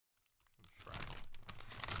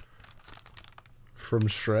from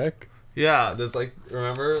Shrek. Yeah, there's like,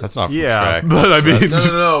 remember? That's not from Shrek. But I mean,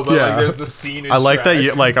 No, but yeah. like there's the scene in I like Shrek.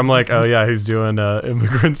 that. Like I'm like, oh yeah, he's doing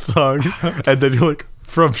immigrant song, and then you're like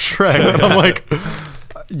from Shrek, and I'm like,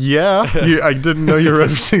 yeah, I didn't know you were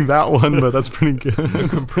referencing that one, but that's pretty good. The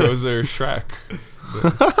composer Shrek.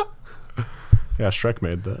 Yeah, Shrek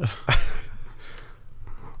made that.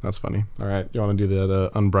 That's funny. All right, you want to do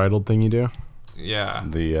that unbridled thing you do? Yeah.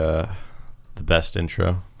 The best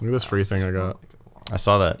intro. Look at this free thing I got. I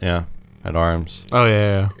saw that. Yeah, at Arms. Oh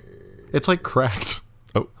yeah. It's like cracked.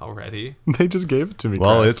 Already? They just gave it to me.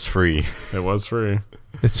 Well, cracked. it's free. It was free.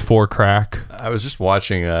 It's for crack. I was just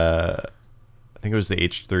watching. I think it was the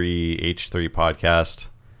H3 podcast,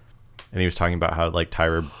 and he was talking about how like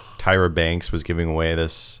Tyra Banks was giving away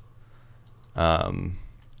this. It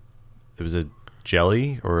was a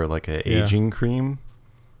jelly or like a aging cream,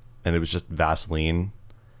 and it was just Vaseline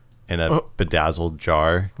in a bedazzled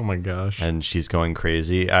jar. Oh my gosh. And she's going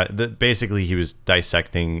crazy. Basically, he was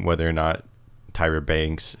dissecting whether or not Tyra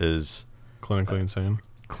Banks is Clinically insane.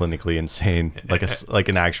 Clinically insane, like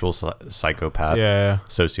an actual psychopath,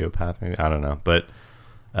 sociopath. Maybe. I don't know, but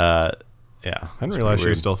yeah, I didn't realize she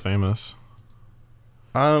was still famous.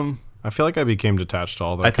 I feel like I became detached to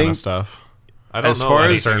all that kind of stuff. I don't know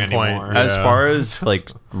anything anymore. As far as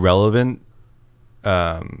like relevant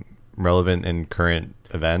in current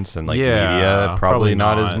events and like media, probably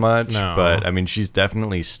not as much. No. But I mean, she's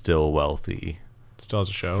definitely still wealthy. Still has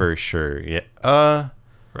a show for sure. Yeah.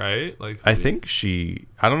 Right? Like I think she.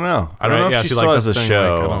 I don't know. I don't know if she still has a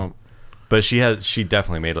show. But she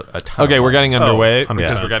definitely made a ton. Okay, we're getting underway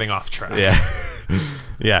because we're getting off track. Yeah.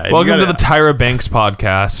 Yeah. Welcome to the Tyra Banks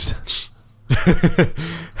podcast.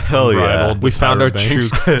 Hell yeah. We found our true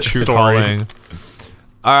calling.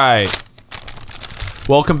 All right.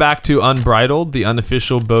 Welcome back to Unbridled, the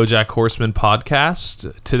unofficial Bojack Horseman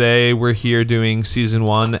podcast. Today we're here doing season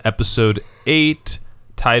 1, episode 8,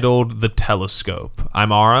 titled The Telescope.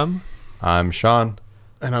 I'm Aram. I'm Sean.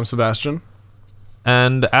 And I'm Sebastian.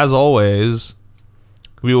 And as always,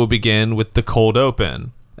 we will begin with the cold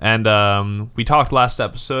open. And we talked last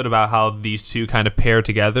episode about how these two kind of pair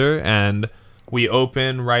together, and we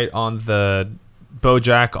open right on the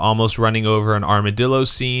Bojack almost running over an armadillo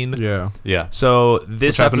scene. Yeah. So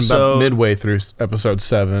this happened episode about midway through episode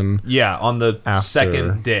 7. Yeah, on the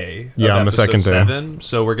second day. Yeah, on the second day. 7.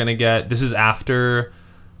 So we're gonna get this is after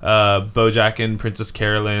Bojack and Princess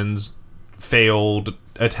Carolyn's failed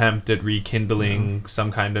attempt at rekindling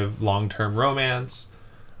some kind of long-term romance.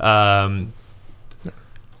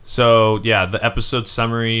 So yeah, the episode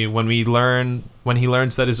summary: when he learns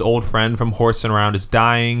that his old friend from Horsin Around is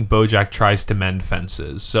dying, Bojack tries to mend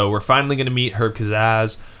fences. So we're finally going to meet Herb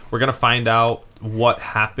Kazaz. We're going to find out what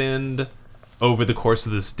happened over the course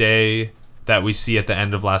of this day that we see at the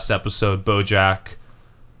end of last episode. Bojack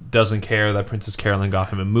doesn't care that Princess Carolyn got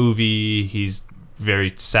him a movie. He's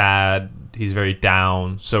very sad. He's very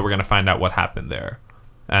down. So we're going to find out what happened there.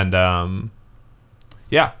 And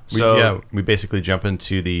we basically jump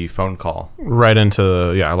into the phone call. Right into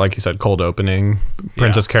like you said, cold opening.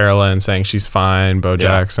 Princess Carolyn saying she's fine.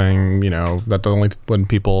 Bojack saying, that's only when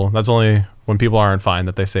people aren't fine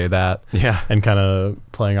that they say that. Yeah. And kind of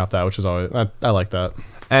playing off that, which is always I like that.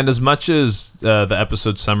 And as much as the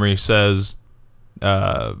episode summary says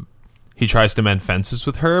he tries to mend fences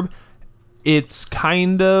with Herb, it's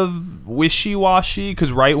kind of wishy-washy,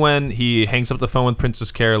 because right when he hangs up the phone with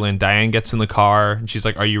Princess Carolyn, Diane gets in the car and she's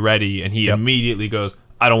like, "Are you ready?" And he immediately goes,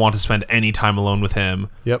 "I don't want to spend any time alone with him.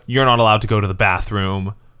 Yep. You're not allowed to go to the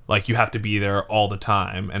bathroom. Like, you have to be there all the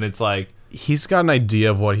time." And it's like, he's got an idea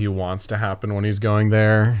of what he wants to happen when he's going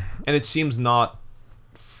there, and it seems not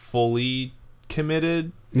fully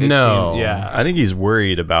committed. I think he's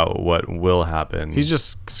worried about what will happen. He's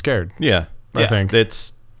just scared. Yeah. I think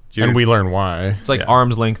and we learn why. It's like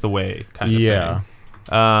arm's length away kind of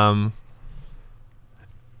thing.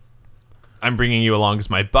 I'm bringing you along as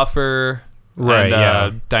my buffer. Right,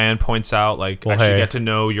 and, Diane points out, like, I should get to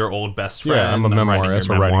know your old best friend. Yeah, I'm a memoirist.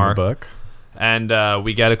 We're writing a book. And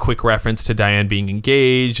we get a quick reference to Diane being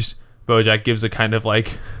engaged. Bojack gives a kind of,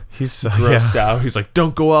 like, he's grossed out. He's like,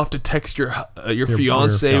 "Don't go off to text your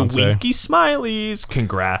fiance. Winky smileys.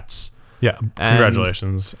 Congrats." Yeah,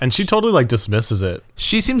 congratulations. And she totally, like, dismisses it.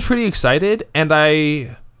 She seems pretty excited, and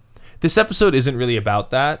this episode isn't really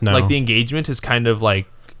about that. No. Like, the engagement is kind of like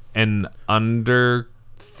an under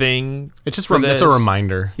thing. It's just it's a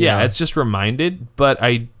reminder. Yeah, it's just reminded, but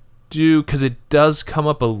I do, because it does come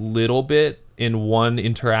up a little bit in one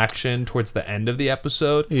interaction towards the end of the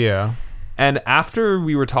episode. Yeah. And after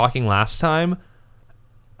we were talking last time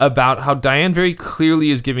about how Diane very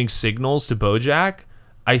clearly is giving signals to Bojack,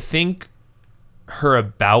 I think her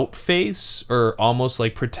about face or almost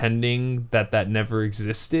like pretending that never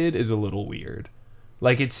existed is a little weird.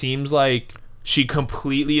 Like, it seems like she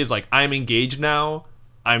completely is like, I'm engaged now.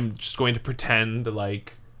 I'm just going to pretend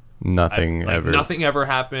like nothing ever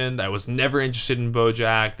happened. I was never interested in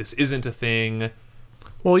Bojack. This isn't a thing.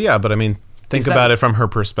 Well, yeah, but I mean, think about it from her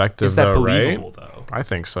perspective, is that though, believable, right? though? I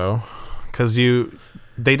think so, because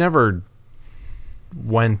they never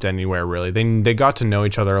went anywhere really. They got to know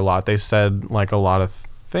each other a lot. They said like a lot of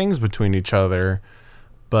things between each other,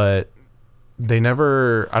 but they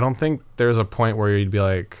never. I don't think there's a point where you'd be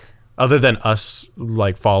like, other than us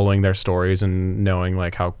like following their stories and knowing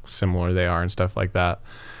like how similar they are and stuff like that.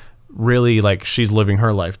 Really, like, she's living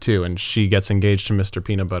her life too, and she gets engaged to Mr.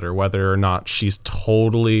 Peanut Butter, whether or not she's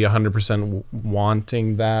totally 100%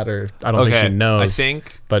 wanting that, or I don't think she knows. I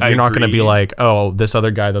think, but you're not going to be like, oh, this other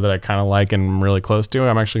guy that I kind of like and I'm really close to,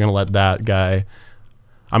 I'm actually going to let that guy.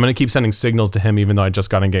 I'm going to keep sending signals to him, even though I just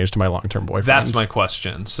got engaged to my long-term boyfriend. That's my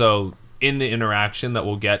question. So, in the interaction that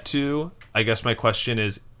we'll get to, I guess my question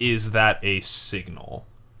is that a signal?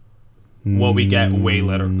 What we get way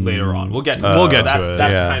later on. We'll get to it.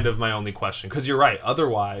 That's kind of my only question. Because you're right.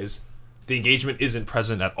 Otherwise, the engagement isn't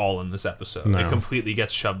present at all in this episode. No. It completely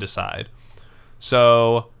gets shoved aside.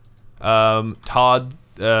 So, Bojack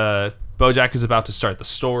is about to start the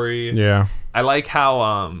story. Yeah. I like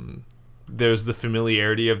how there's the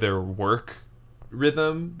familiarity of their work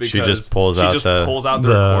rhythm. Because she just pulls out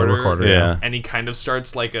the recorder. Yeah. And he kind of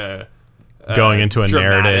starts like going into a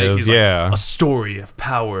narrative. He's like, a story of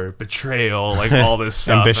power, betrayal, like all this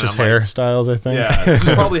stuff. Ambitious hairstyles, I think. Yeah, this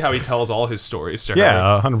is probably how he tells all his stories to her.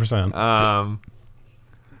 Yeah, 100%.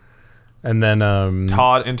 And then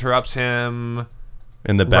Todd interrupts him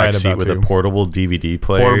in the back seat with a portable DVD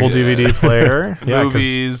player. DVD player. Yeah,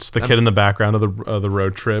 movies. It's the kid in the background of the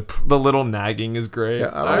road trip. The little nagging is great. Yeah,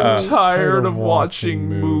 I'm tired of watching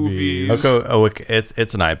movies. Okay,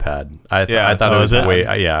 it's an iPad. I thought it was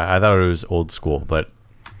I thought it was old school, but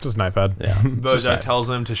it's just an iPad. Yeah. Bojack tells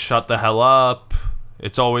him to shut the hell up.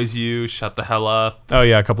 It's always you. Shut the hell up. Oh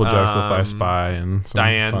yeah, a couple of jokes that I spy and some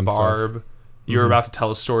Diane Barb. Stuff. You were about to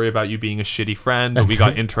tell a story about you being a shitty friend, but we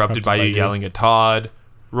got interrupted by you yelling at Todd.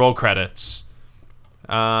 Roll credits.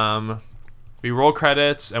 We roll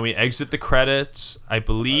credits and we exit the credits, I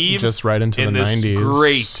believe. Just right into the 90s. In this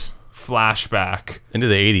great flashback. Into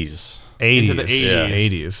the 80s. Into the 80s. Yeah.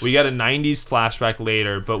 80s. We get a 90s flashback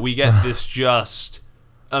later, but we get this just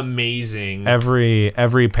amazing.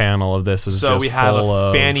 Every panel of this is just full of... So we have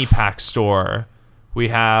a fanny pack store. We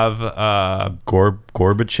have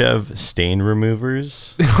Gorbachev stain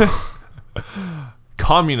removers.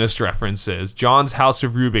 Communist references. John's House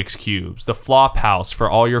of Rubik's Cubes. The Flop House for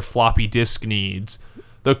all your floppy disk needs.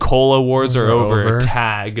 The Cola Wars are over.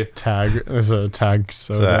 Tag. There's a Tag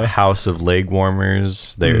soda. It's a House of Leg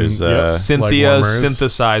Warmers. There's Cynthia's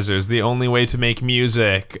synthesizers. The only way to make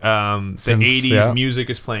music. The 80s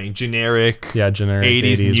music is playing. Generic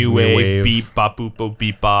 80s new wave. Beep bop boop boop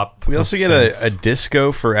beep bop. We also get a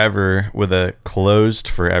Disco Forever with a closed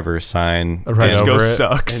forever sign. Disco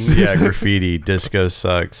sucks. And, graffiti. Disco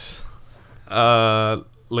sucks.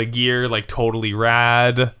 Lagear, like totally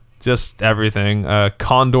rad. Just everything.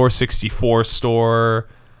 Condor 64 store.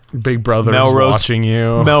 Big Brother is watching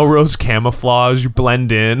you. Melrose Camouflage.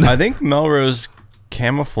 Blend in. I think Melrose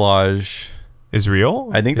Camouflage is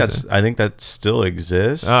real. I think that still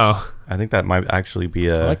exists. Oh, I think that might actually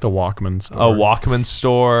be I like the Walkman store. A Walkman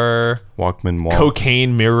store. Walkman Waltz.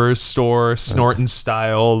 Cocaine Mirrors store. Snortin'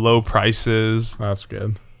 style. Low prices. That's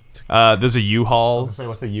good. There's a U-Haul.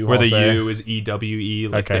 What's the U-Haul where the say? U is EWE,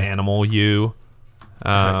 like the animal U.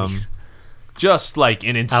 Just like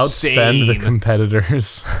an insane outspend the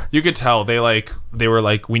competitors. You could tell they were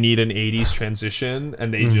like, we need an 80s transition,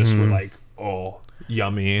 and they just were like, oh,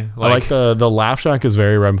 yummy. I like the Laugh Shack is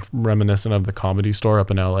very reminiscent of the Comedy Store up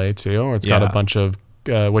in LA too, where it's got a bunch of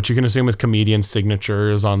what you can assume is comedian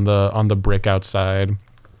signatures on the brick outside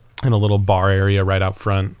and a little bar area right out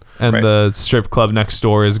front. And the strip club next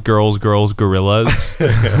door is Girls Gorillas.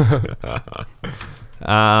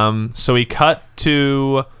 So we cut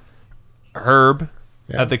to Herb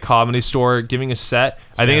at the Comedy Store giving a set.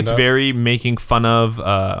 I think it's very making fun of...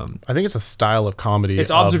 I think it's a style of comedy.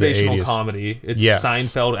 It's observational comedy. It's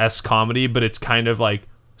Seinfeld-esque comedy, but it's kind of like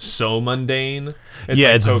so mundane.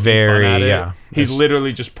 It's very... He's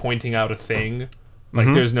literally just pointing out a thing. Like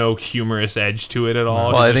there's no humorous edge to it at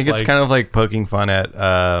all. Well, I think it's kind of like poking fun at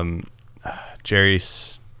Jerry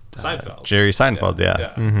Seinfeld. Jerry Seinfeld,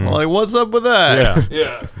 yeah. Yeah. Well, like, what's up with that?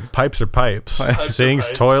 Yeah. Yeah. Pipes are pipes. Sinks,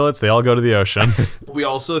 pipes. toilets, they all go to the ocean. We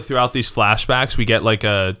also, throughout these flashbacks, we get like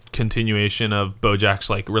a continuation of Bojack's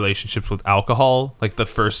like relationships with alcohol. Like the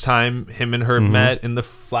first time him and Herb met in the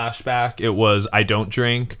flashback, it was I don't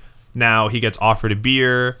drink. Now he gets offered a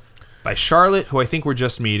beer by Charlotte, who I think we're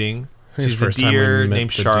just meeting. His She's first a time we deer met named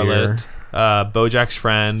the Charlotte. Bojack's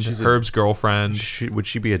friend, Herb's girlfriend. Would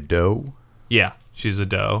she be a doe? Yeah, she's a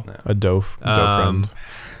doe. A doe friend.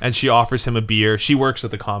 And she offers him a beer. She works at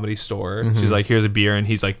the Comedy Store. She's like, here's a beer. And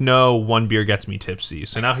he's like, no, one beer gets me tipsy.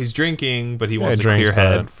 So now he's drinking, but he wants a drinks, clear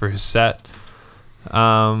head but- for his set.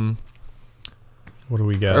 What do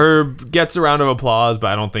we get? Herb gets a round of applause, but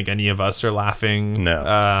I don't think any of us are laughing.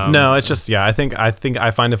 No. No, it's just I think I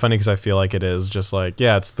find it funny because I feel like it is just like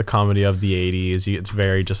it's the comedy of the 80s. It's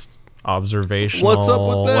very just observational. What's up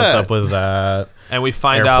with that? What's up with that? And we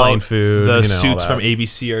find Airplane out food, the all suits that. from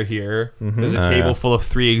ABC are here. There's a Oh, table yeah. full of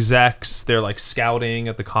 3 execs. They're like scouting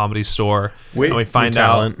at the Comedy Store. Wait, and we find new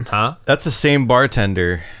out, talent. huh? That's the same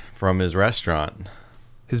bartender from his restaurant.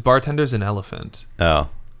 His bartender's an elephant. Oh.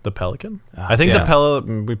 The Pelican? I think yeah. the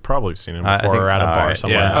Pelican, we've probably seen him I before think- at a bar alright,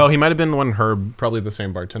 somewhere. yeah. Oh, he might have been when Herb, probably the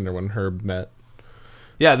same bartender when Herb met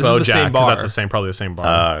Yeah, this is the Bojack, same bar. because that's probably the same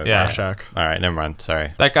bar. Yeah. Laugh Shack. All right, never mind.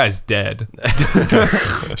 Sorry. That guy's dead.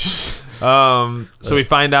 So we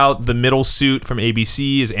find out the middle suit from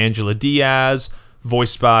ABC is Angela Diaz,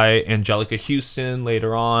 voiced by Angelica Houston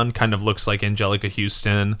later on. Kind of looks like Angelica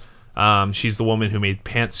Houston. She's the woman who made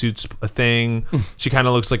pantsuits a thing. She kind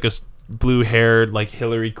of looks like a blue-haired, like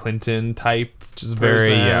Hillary Clinton type. Just very,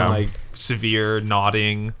 person, like severe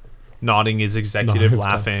nodding is executive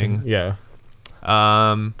laughing. Yeah.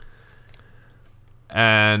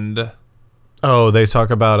 And Oh, they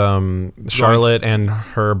talk about Charlotte and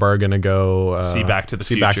Herb are gonna go see Back to the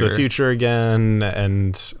Future again,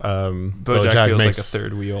 and Bojack feels like a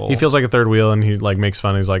third wheel. He feels like a third wheel, and he like makes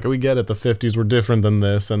fun. He's like, "We get it. The '50s were different than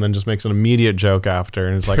this," and then just makes an immediate joke after,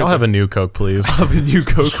 and he's like, "I'll have a new Coke, please." Have a new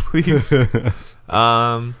Coke, please.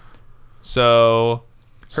 So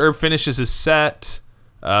Herb finishes his set.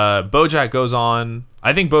 Bojack goes on.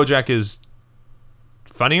 I think Bojack is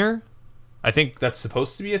funnier. I think that's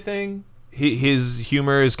supposed to be a thing. His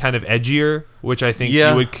humor is kind of edgier, which I think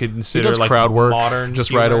you would He consider does like crowd work modern just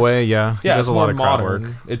humor. right away. Yeah, he Yeah, does it's a lot more of crowd modern.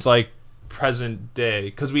 work. It's like present day,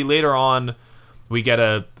 because we later on we get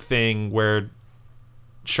a thing where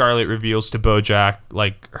Charlotte reveals to Bojack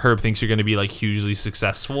like Herb thinks you're going to be like hugely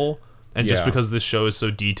successful, and just Yeah. because this show is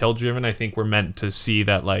so detail driven, I think we're meant to see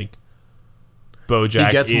that like Bojack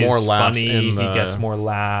He gets is more laughs funny. in He the- gets more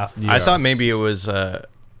laugh. I thought maybe it was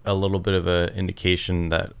a little bit of an indication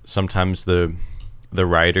that sometimes the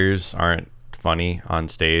writers aren't funny on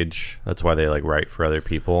stage. That's why they like write for other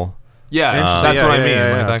people. Yeah, Interesting. that's what I mean.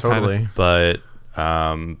 Yeah, like, that totally. kind of, But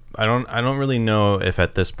I don't really know if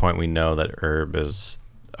at this point we know that Herb is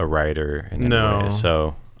a writer in any No. way.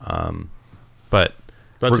 So, but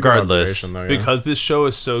That's a good regardless, observation, though, yeah. because this show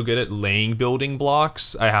is so good at laying building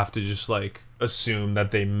blocks, I have to just like assume that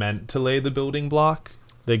they meant to lay the building block.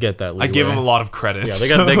 they get that. I give them a leeway. lot of credit. Yeah,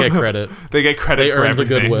 they get credit. They get credit They for earned the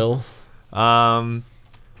everything. goodwill.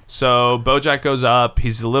 So Bojack goes up.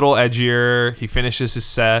 He's a little edgier. He finishes his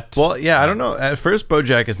set. well, yeah, I don't know. At first,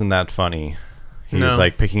 Bojack isn't that funny. He's No.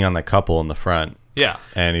 like picking on the couple in the front, yeah.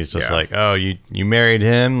 and he's just Yeah. like, "Oh, you married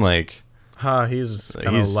him? Like He's kind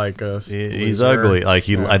of He's- like a he's loser. ugly." Like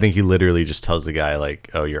Yeah. I think he literally just tells the guy like,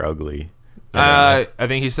 "Oh, you're ugly." I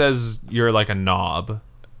think he says you're like a knob.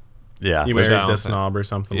 Yeah, You Which I married don't this think- knob or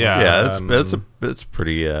something. Yeah. like yeah, that, that's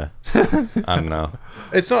pretty. I don't know.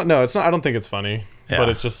 It's not. No, it's not. I don't think it's funny. Yeah. But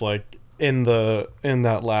it's just like in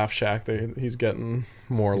that Laugh Shack, he's getting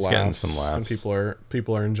more He's laughs. getting some laughs. And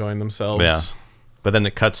people are enjoying themselves. Yeah. But then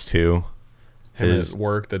it cuts to Him his at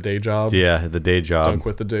work, the day job. the day Don't job,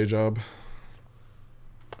 quit the day job.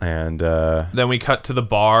 and Then we cut to the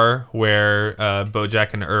bar where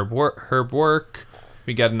Bojack and Herb work.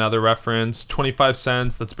 We get another reference. 25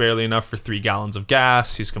 cents. That's barely enough for 3 gallons of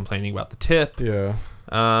gas. He's complaining about the tip. Yeah.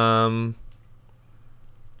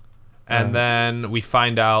 And then we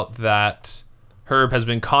find out that Herb has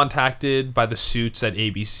been contacted by the suits at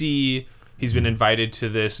ABC. He's been invited to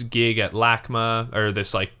this gig at LACMA, or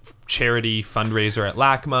this like charity fundraiser at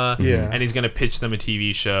LACMA. Yeah. And he's going to pitch them a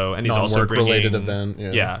TV show. And he's also Non-work bringing related event.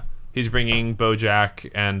 Yeah. he's bringing Bojack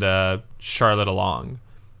and Charlotte along.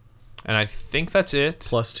 And I think that's it.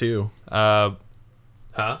 +2. +2. Yeah.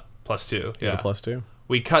 Yeah. The +2.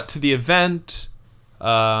 We cut to the event.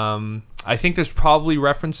 I think there's probably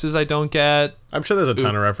references I don't get. I'm sure there's a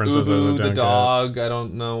ton of references. I Ubu, don't the get. dog. I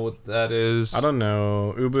don't know what that is. I don't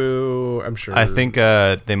know. Ubu, I'm sure. I think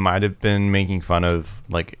they might have been making fun of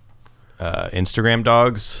like Instagram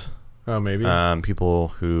dogs. Oh, maybe. People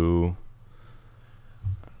who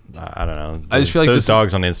I don't know. I just feel like those this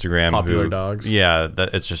dogs on Instagram. popular dogs. Yeah,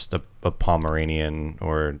 that it's just a Pomeranian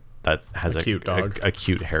or that has a cute dog. a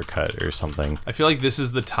cute haircut or something. I feel like this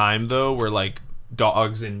is the time though where like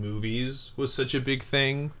dogs in movies was such a big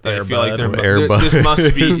thing that I feel like this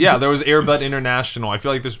must be there was Air Bud International. I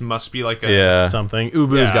feel like this must be like a something.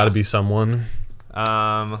 Ubu's got to be someone.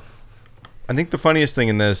 I think the funniest thing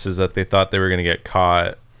in this is that they thought they were going to get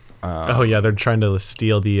caught. Oh yeah, they're trying to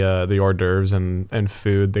steal the hors d'oeuvres and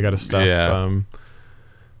food. They got to stuff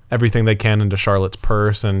everything they can into Charlotte's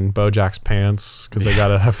purse and Bojack's pants because they got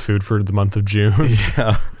to have food for the month of June.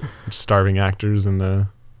 Yeah, starving actors and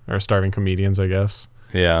or starving comedians, I guess.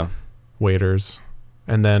 Yeah, waiters,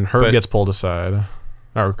 and then Herb gets pulled aside.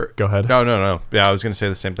 Or go ahead. No. Yeah, I was going to say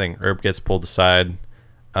the same thing. Herb gets pulled aside,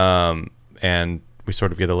 and we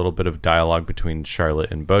sort of get a little bit of dialogue between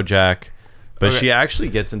Charlotte and Bojack. But she actually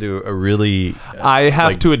gets into a really... I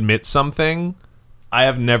have to admit something. I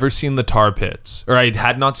have never seen the tar pits. Or I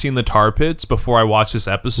had not seen the tar pits before I watched this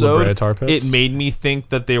episode. La Brea tar pits? It made me think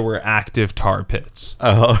that they were active tar pits.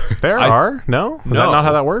 Oh. There are? No? Is that not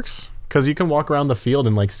how that works? Because you can walk around the field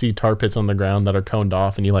and like see tar pits on the ground that are coned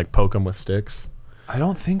off and you like poke them with sticks. I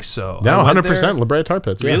don't think so. No, 100% La Brea tar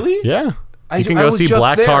pits. Yeah. Really? Yeah. You can go see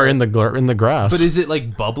black tar in the grass. But is it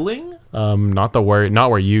like bubbling? Not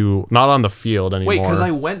on the field anymore. Wait, because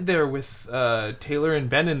I went there with Taylor and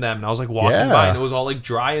Ben and them, and I was like walking by, and it was all like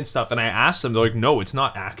dry and stuff. And I asked them, they're like, "No, it's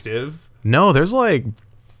not active." No, there's like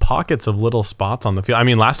pockets of little spots on the field. I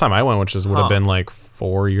mean, last time I went, which would have been like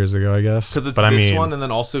 4 years ago, I guess. Because it's this one, and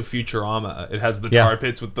then also Futurama. It has the tar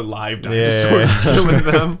pits with the live dinosaurs still in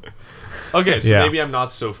them. Okay, so maybe I'm not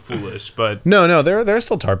so foolish, but no, there's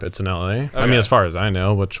still tar pits in LA. Okay. I mean, as far as I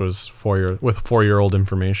know, which was 4-year-old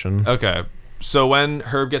information. Okay, so when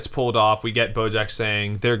Herb gets pulled off, we get Bojack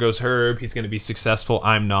saying, "There goes Herb. He's going to be successful.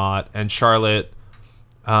 I'm not." And Charlotte,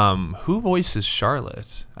 who voices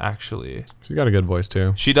Charlotte? Actually, she's got a good voice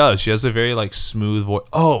too. She does. She has a very like smooth voice.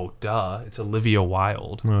 Oh, duh! It's Olivia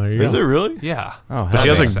Wilde. Well, is it really? Yeah. Oh, but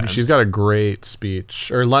she's got a great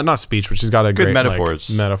speech, or not speech, but she's got a good great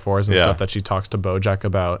metaphors and stuff that she talks to Bojack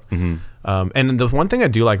about. Mm-hmm. And the one thing I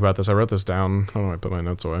do like about this, I wrote this down. I don't know, I put my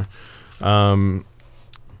notes away.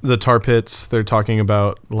 The tar pits. They're talking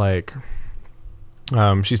about like,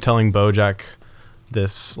 she's telling Bojack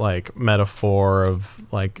this like metaphor of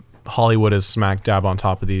like Hollywood is smack dab on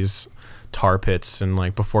top of these tar pits, and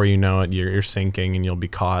like before you know it, you're sinking and you'll be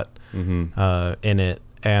caught in it.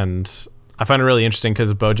 And I find it really interesting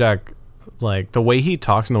because Bojack, like the way he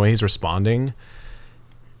talks and the way he's responding,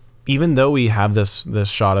 even though we have this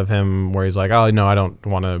shot of him where he's like, "Oh no, I don't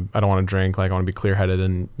want to drink. Like I want to be clear headed,"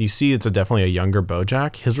 and you see it's definitely a younger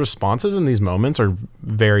Bojack. His responses in these moments are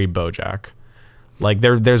very Bojack. Like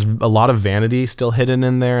there's a lot of vanity still hidden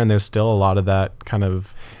in there, and there's still a lot of that kind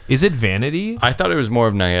of. Is it vanity? I thought it was more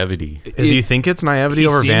of naivety. Do you think it's naivety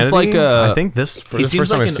over vanity? I think this. He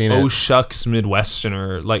seems like an oh shucks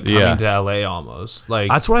Midwesterner, like coming to LA almost. Like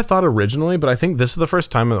that's what I thought originally, but I think this is the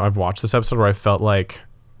first time I've watched this episode where I felt like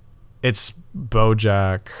it's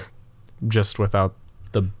Bojack, just without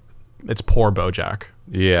it's poor Bojack.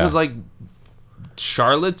 Yeah, because like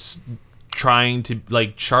Charlotte's trying to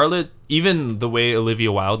Charlotte. Even the way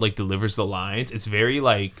Olivia Wilde like delivers the lines, it's very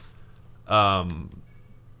like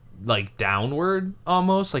downward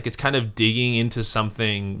almost. Like it's kind of digging into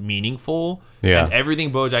something meaningful. Yeah. And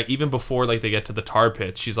everything Bojack, even before like they get to the tar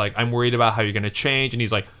pits, she's like, "I'm worried about how you're gonna change," and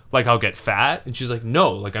he's like I'll get fat, and she's like,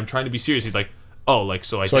 "No, like I'm trying to be serious." He's like, "Oh, like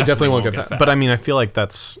so I definitely won't get fat." But I mean, I feel like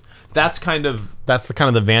that's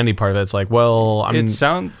the vanity part of it. It's like, well, it's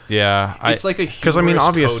like a because I mean,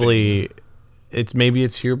 obviously. Coding. Maybe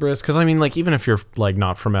it's hubris, because I mean, like, even if you're like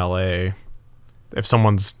not from LA, if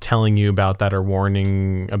someone's telling you about that or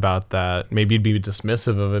warning about that, maybe you'd be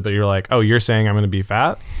dismissive of it, but you're like, "Oh, you're saying I'm going to be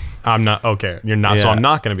fat? I'm not." Okay, you're not, so I'm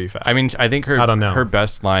not going to be fat. I mean, I think her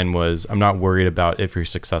best line was, "I'm not worried about if you're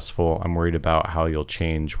successful. I'm worried about how you'll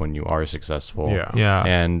change when you are successful." Yeah.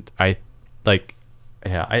 And I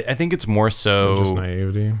think it's more so just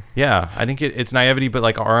naivety. Yeah, I think it's naivety, but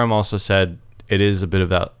like RM also said, it is a bit of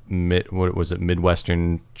that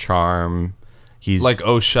Midwestern charm. He's like,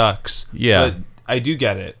 "Oh shucks." Yeah. But I do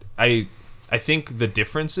get it. I think the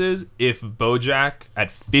difference is if Bojack at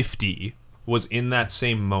 50 was in that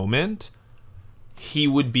same moment, he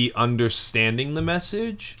would be understanding the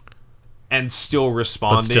message. and still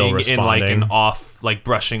responding, in like an off, like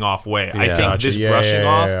brushing off way. I think Gotcha. this brushing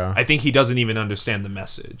off, I think he doesn't even understand the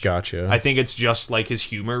message. Gotcha. I think it's just like his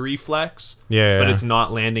humor reflex. Yeah. But it's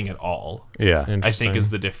not landing at all. Yeah. I think is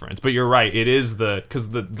the difference. But you're right. It is because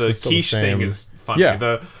the quiche thing is funny.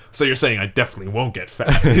 Yeah. So you're saying I definitely won't get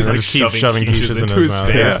fat. He's like just keep shoving quiches into his mouth.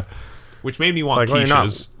 face. Yeah. Which made me want Like, well, you're not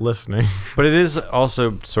quiches. listening. But it is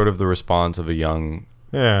also sort of the response of a younger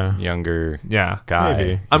Yeah. guy.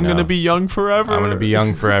 Maybe. I'm going to be young forever. I'm going to be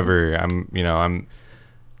young forever. I'm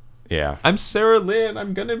Sarah Lynn.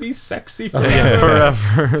 I'm going to be sexy forever. Yeah,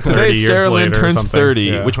 forever. Today, Sarah Lynn turns 30,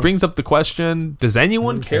 Yeah. which brings up the question, does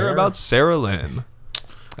anyone care care? about Sarah Lynn?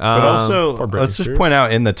 But also, Poor Britney let's just Spears. point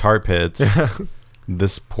out in the tar pits,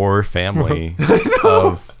 this poor family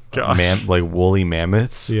of like woolly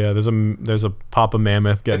mammoths. Yeah, there's a Papa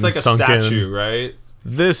Mammoth getting It's like a sunk statue, in. right?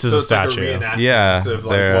 This is So a it's like statue. reenactment Yeah, of,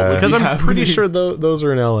 like, they're, what would Because be I'm pretty happening. sure those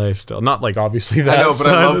are in LA still. Not like obviously that I know, but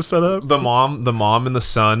side I of the love setup. the mom and the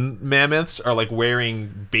son mammoths are like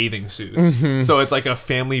wearing bathing suits. So it's like a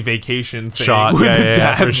family vacation thing Shot, where the yeah,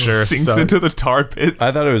 dad for sure, sinks stuck. into the tar pits. I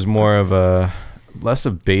thought it was more of a less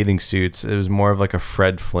of bathing suits. It was more of like a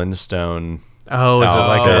Fred Flintstone. Oh, is it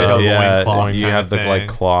like Oh, a yeah, loincloth you kind have of the thing. like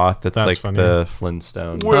cloth that's like funny. the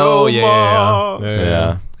Flintstone. Oh yeah, Wilma.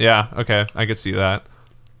 Yeah. Yeah, okay, I could see that.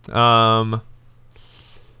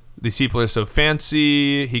 These people are so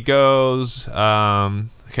fancy. He goes.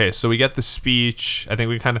 Okay, so we get the speech. I think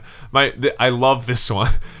we kind of I love this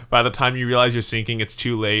one. By the time you realize you're sinking, it's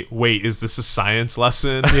too late. Wait, is this a science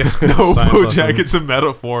lesson? Yeah. No, Science Bojack, lesson. it's a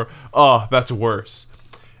metaphor. Oh, that's worse.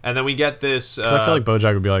 And then we get this. Because I feel like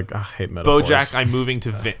Bojack would be like, I hate metaphors. Bojack,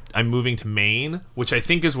 I'm moving to Maine, which I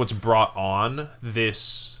think is what's brought on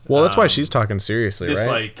this. Well, that's why she's talking seriously, this,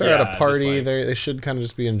 right? like, They're at yeah, a party. this, like- They should kind of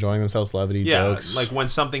just be enjoying themselves, levity jokes. like when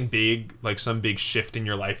something big, like some big shift in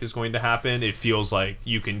your life is going to happen, it feels like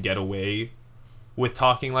you can get away with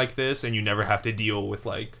talking like this, and you never have to deal with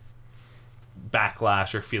like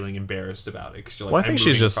backlash or feeling embarrassed about it. 'Cause you're like, Well, I think I'm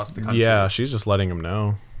she's moving across just the country. she's just letting him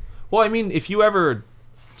know. Well, I mean, if you ever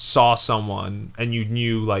saw someone and you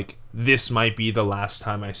knew like this might be the last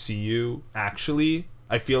time I see you, actually,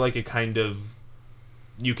 I feel like it kind of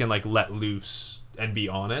you can like let loose and be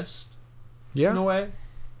honest in a Yeah. way.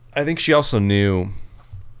 I think she also knew.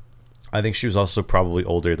 I think she was also probably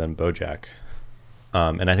older than Bojack.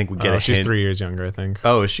 And I think we get a She's hint. 3 years younger, I think.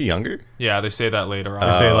 Oh, is she younger? Yeah, they say that later on.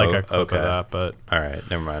 I say like a clip okay. of that, but All right,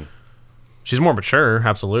 never mind. she's more mature,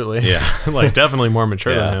 absolutely. Yeah. Like definitely more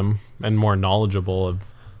mature Yeah. than him and more knowledgeable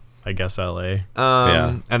of, I guess, LA.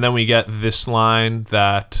 Yeah. And then we get this line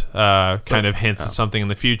that kind of hints at something in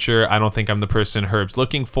the future. I don't think I'm the person Herb's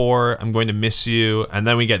looking for. I'm going to miss you. And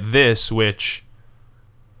then we get this, which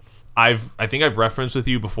I think I've referenced with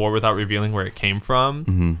you before without revealing where it came from.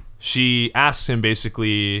 Mm-hmm. She asks him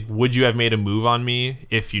basically, would you have made a move on me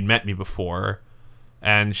if you'd met me before?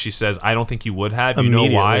 And she says, I don't think you would have. You know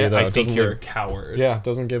Immediately, why? though, I it think doesn't you're a look- coward. Yeah,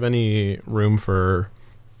 doesn't give any room for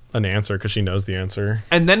an answer because she knows the answer.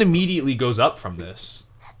 And then immediately goes up from this.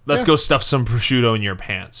 Let's Yeah. go stuff some prosciutto in your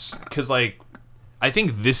pants. Because, like, I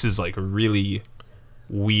think this is, like, a really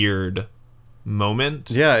weird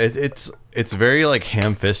moment. Yeah, it's very like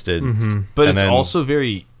ham-fisted, But And it's then- also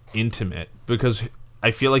very intimate. Because I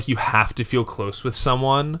feel like you have to feel close with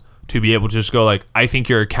someone to be able to just go, like, I think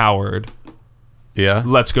you're a coward. Yeah,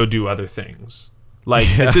 Let's go do other things. Like,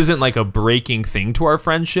 this isn't, like, a breaking thing to our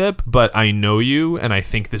friendship, but I know you, and I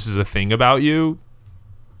think this is a thing about you.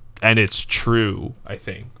 And it's true, I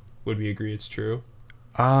think. Would we agree it's true?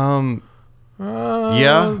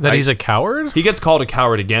 yeah. That he's a coward? He gets called a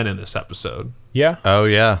coward again in this episode. Yeah. Oh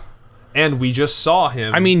yeah. And we just saw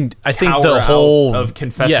him. I mean, I think cower the out whole of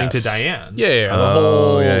confessing to yes. Diane. Yeah. The Oh,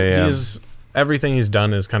 whole yeah. he's everything he's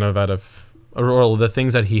done is kind of out of or the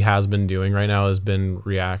things that he has been doing right now has been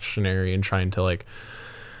reactionary and trying to like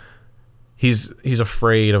he's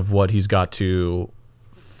afraid of what he's got to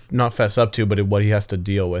not fess up to, but what he has to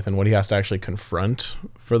deal with and what he has to actually confront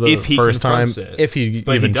for the If he first time confronts it. if he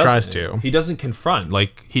But even he tries doesn't. to. He doesn't confront.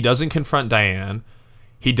 Like, he doesn't confront Diane.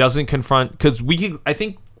 He doesn't confront... Because I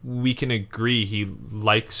think we can agree he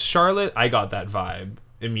likes Charlotte. I got that vibe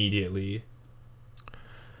immediately.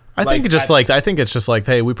 I think like, it's just like,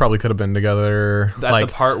 hey, we probably could have been together. At Like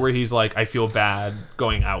the part where he's like, I feel bad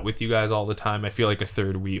going out with you guys all the time. I feel like a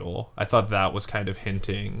third wheel. I thought that was kind of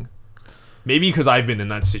hinting... Maybe because I've been in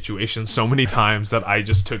that situation so many times that I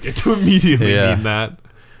just took it to immediately Yeah. mean that.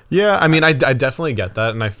 yeah, I mean, I definitely get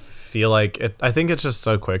that, and I feel like it. I think it's just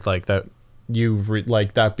so quick, like that.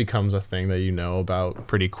 Like that becomes a thing that you know about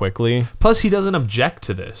pretty quickly. Plus, he doesn't object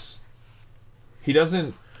to this. He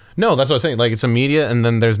doesn't. No, that's what I was saying. Like, it's immediate, and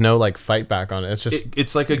then there's no like fight back on it. It's just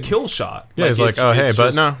It's like a kill shot. yeah. He's like, oh hey, but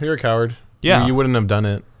just- no, you're a coward. Yeah. you wouldn't have done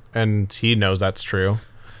it, and he knows that's true.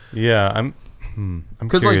 Yeah, I'm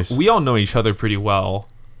Because like curious. we all know each other pretty well,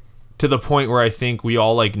 to the point where I think we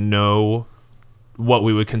all like know what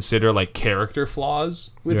we would consider like character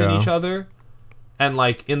flaws within Yeah. each other, and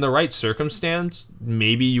like in the right circumstance,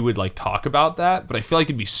 maybe you would like talk about that. But I feel like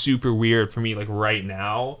it'd be super weird for me like right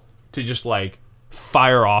now to just like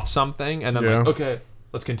fire off something and then like, Yeah. okay,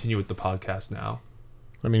 let's continue with the podcast now.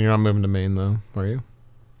 I mean, you're not moving to Maine though, are you?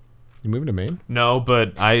 You moving to Maine? No,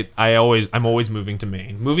 but I'm always moving to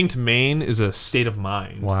Maine. Moving to Maine is a state of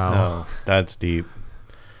mind. Wow. Oh, that's deep.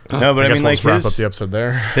 No, but I, guess mean, we'll like just wrap up the episode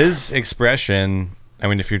there. his expression. I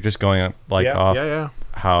mean, if you're just going up like off yeah.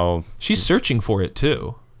 how, She's searching for it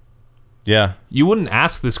too. yeah, You wouldn't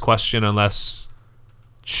ask this question unless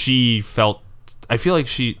she felt. I feel like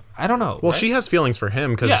I don't know. Well, right? she has feelings for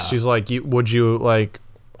him because Yeah. she's like, would you like?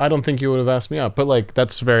 I don't think you would have asked me out, but like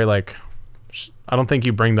that's very like. I don't think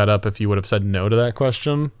you bring that up if you would have said no to that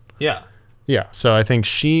question. Yeah. Yeah, so I think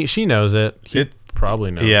she knows it. He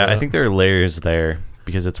probably knows. yeah. it. I think there are layers there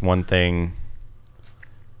because it's one thing,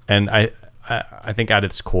 and I think at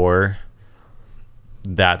its core,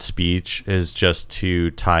 that speech is just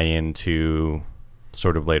to tie into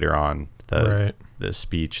sort of later on Right. the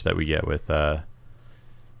speech that we get with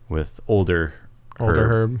older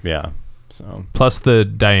Herb. Yeah. So Plus the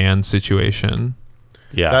Diane situation.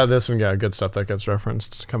 yeah, This one got good stuff that gets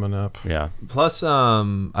referenced coming up. yeah. Plus, I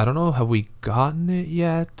don't know. Have we gotten it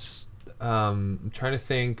yet? I'm trying to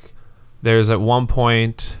think. There's at one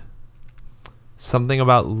point something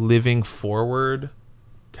about living forward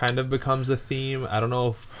kind of becomes a theme. I don't know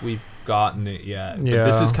if we've gotten it yet. But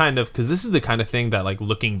this Yeah. is kind of because this is the kind of thing that like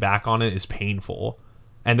looking back on it is painful,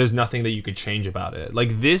 and there's nothing that you could change about it.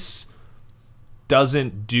 Like this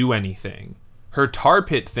doesn't do anything. Her tar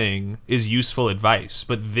pit thing is useful advice,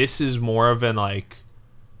 but this is more of an like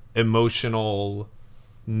emotional,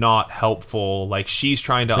 not helpful. Like she's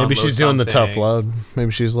trying to Maybe unload she's doing the tough something. love.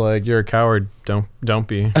 Maybe she's like, "You're a coward. Don't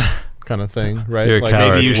be," kind of thing, right? You're a like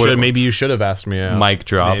coward. maybe you What- should. Maybe you should have asked me out. Mic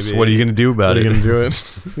drops. Maybe. What are you gonna do about What are it? you gonna do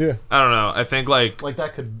it? Yeah. I don't know. I think like Like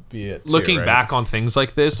that could be it. too, looking right? back on things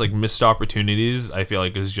like this, like missed opportunities, I feel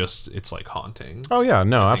like is just it's like haunting. Oh yeah,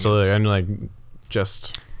 no, think absolutely. it's- And like,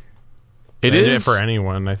 just It and is for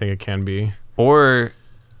anyone. I think it can be. or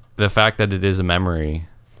the fact that it is a memory.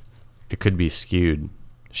 It could be skewed.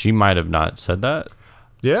 She might have not said that,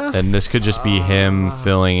 Yeah. and this could just be him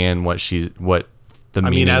filling in what the I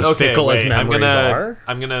mean, meaning. as fickle as memories are.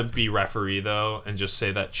 I'm gonna be referee though and just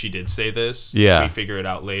say that she did say this. Yeah. We figure it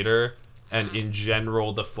out later. And in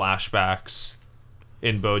general, the flashbacks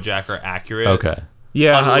in BoJack are accurate. Okay.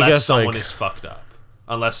 Yeah, Unless I guess someone like is fucked up.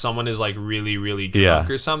 Unless someone is like really, really Yeah. drunk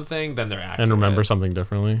or something, then they're accurate. and remember something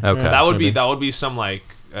differently. Okay. Yeah, That would maybe. be some like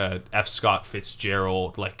F. Scott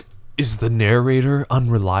Fitzgerald like. Is the narrator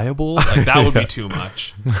unreliable? Like that would be too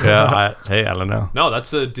much. Yeah. I don't know. No,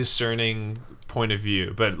 that's a discerning point of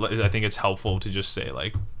view, but I think it's helpful to just say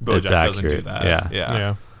like It's BoJack doesn't do accurate, that. yeah.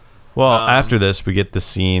 Yeah. Well, after this, we get the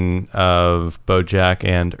scene of BoJack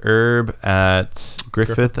and Herb at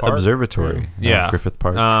Griffith Park? Observatory. Yeah. Griffith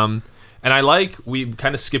Park. And we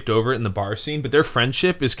kind of skipped over it in the bar scene, but their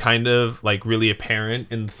friendship is kind of like really apparent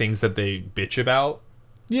in the things that they bitch about.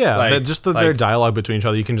 Yeah, Like- their like- dialogue between each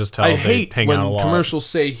other, you can just tell I they hate hang when out a lot. commercials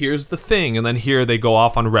say "Here's the thing," and then here they go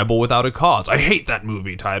off on "Rebel Without a Cause." I hate that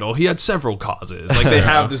movie title. He had several causes. Like they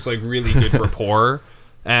have this like really good rapport,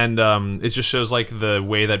 and it just shows like the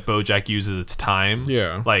way that BoJack uses its time.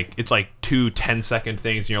 Yeah. like it's like 2 10-second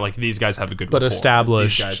things, and you're like, these guys have a good. But rapport.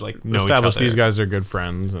 establish, These guys like know establish each these other. guys are good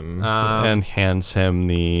friends, and and hands him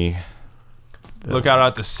the Look out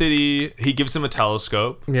at the city. He gives him a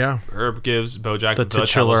telescope. yeah, Herb gives BoJack the the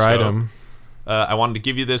titular telescope. item. I wanted to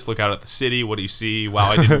give you this. Look out at the city. What do you see? Wow,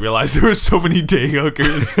 I didn't realize there were so many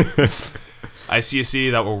Dayhokers. I see a city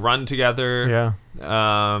that will run together.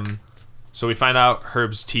 Yeah, So we find out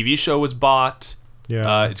Herb's TV show was bought.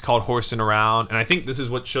 yeah. It's called Horsin Around, and I think this is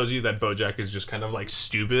what shows you that BoJack is just kind of like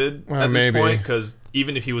stupid Well, at this maybe. point. Because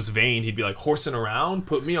even if he was vain, he'd be like, "Horsin Around,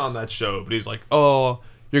 put me on that show." But he's like, "Oh,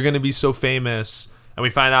 you're gonna be so famous." And we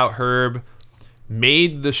find out Herb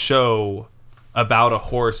made the show about a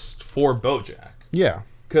horse for BoJack. yeah.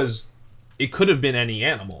 Because it could have been any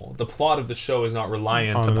animal. The plot of the show is not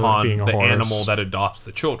reliant On upon being a the horse. animal that adopts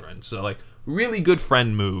the children. So, like, really good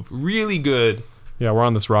friend move. Really good. Yeah, we're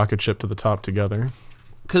on this rocket ship to the top together.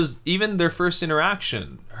 Because even their first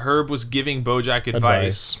interaction, Herb was giving BoJack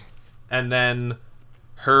advice. And then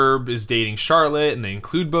Herb is dating Charlotte, and they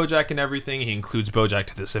include Bojack in everything. He includes Bojack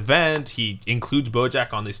to this event. He includes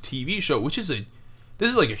Bojack on this TV show, which is this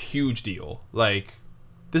is like a huge deal. Like,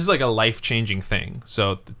 this is like a life-changing thing.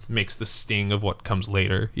 So it makes the sting of what comes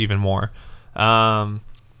later even more.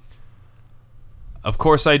 Of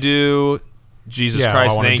course I do. Jesus Yeah,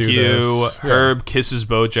 Christ, I wanna thank do you. this. Yeah. Herb kisses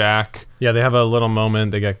Bojack. Yeah, they have a little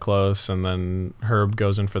moment. They get close, and then Herb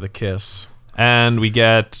goes in for the kiss. And we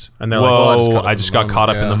get, And they're whoa, like, well, I just got caught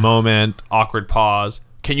up in the moment. Awkward pause.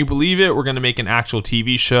 Can you believe it? We're going to make an actual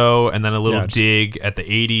TV show, and then a little dig at the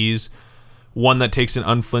 80s. One that takes an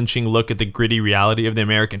unflinching look at the gritty reality of the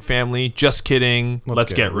American family. Just kidding.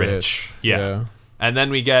 Let's get rich. Yeah. And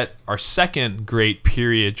then we get our second great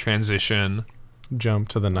period transition. Jump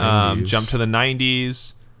to the 90s. Jump to the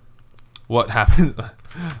 90s. What happens?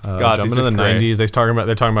 God, jump into the great. 90s. They're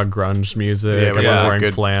talking about grunge music. Yeah, Everyone's yeah. wearing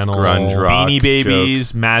Good flannel. grunge rock. Beanie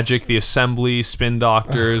Babies, Magic, The Assembly, Spin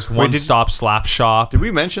Doctors, One Stop Slap Shop. Did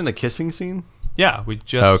we mention the kissing scene? Yeah, we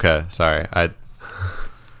just... Okay, sorry.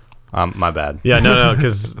 My bad. Yeah, no,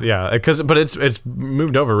 but it's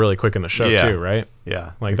moved over really quick in the show too, right?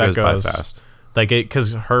 Yeah, Like it that by goes fast. like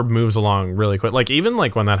because Herb moves along really quick. Like even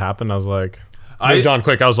like when that happened, I was like, I- moved on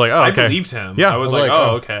quick. I was like, oh, okay. I believed him. Yeah, I was like,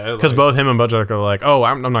 oh, okay. Because Like, both him and Bojack are like, oh,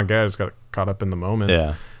 I'm not gay. I just got caught up in the moment.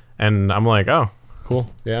 Yeah, And I'm like, oh, cool.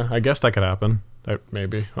 Yeah, I guess that could happen.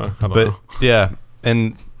 Maybe. I don't but know. yeah,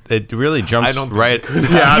 and it really jumps I don't think right. it could.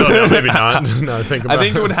 Yeah, I don't know. Maybe not. No, I think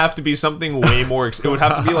it would have to be something way more. It would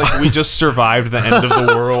have to be like we just survived the end of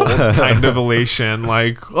the world kind of elation.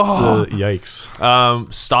 Like, oh, yikes.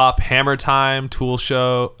 stop, Hammer Time, Tool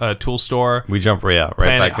Store, We jump right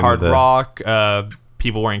Planet back Hard into the Rock,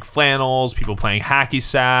 people wearing flannels, people playing hacky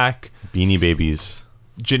sack, Beanie Babies.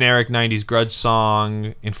 generic 90s grudge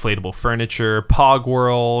song, inflatable furniture, Pog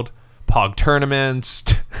World, Pog tournaments,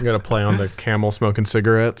 You got to play on the camel smoking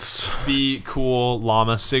cigarettes. Be Cool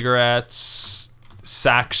Llama cigarettes,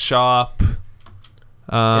 Sax Shop.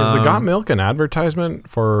 Is the Got Milk an advertisement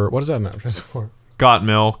for what is that an advertisement for? Got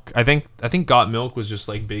Milk. I think Got Milk was just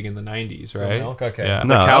like big in the 90s, right? Milk? Okay. Yeah.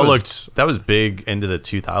 No, cow that was big into the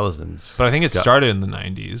 2000s. But I think it started in the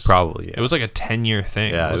 90s. Probably. Yeah. It was like a 10-year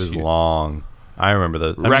thing. Yeah, it was huge. long. I remember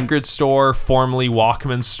the Record store, formerly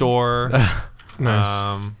Walkman store. Nice.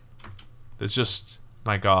 There's just,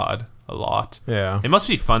 my God, a lot. Yeah. It must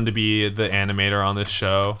be fun to be the animator on this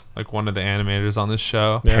show, like one of the animators on this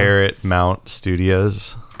show. Yeah. Parrot Mount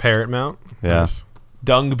Studios. Parrot Mount. Yeah. Nice.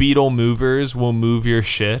 Dung Beetle movers will move your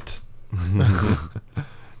shit.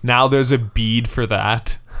 Now there's a bead for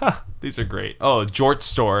that. These are great. Oh, Jort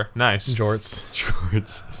store. Nice. Jorts.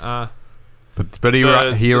 Shorts. Uh, But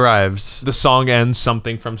he arrives. the song ends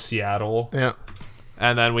something from Seattle. Yeah.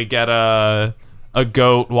 And then we get a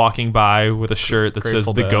goat walking by with a shirt that Grateful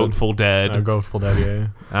says "The Dead. Goatful Dead." Go full daddy.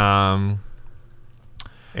 Yeah.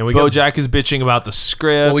 And we Bojack is bitching about the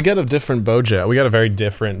script. Well, we get a different Bojack. We got a very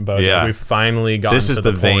different Bojack. Yeah. We finally got. This is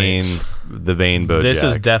the vein Bojack. This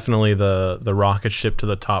is definitely the rocket ship to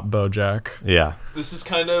the top Bojack. Yeah. This is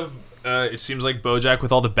kind of. It seems like Bojack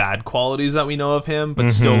with all the bad qualities that we know of him, but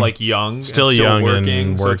still like young, Still and young and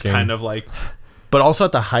working. So it's working. kind of like But also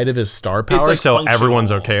at the height of his star power, like so functional.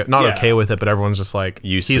 everyone's okay. Not Yeah. okay with it, but everyone's just like,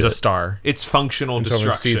 Used he's to a it. star. it's functional Until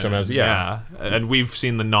everyone destruction. sees him as- yeah. And we've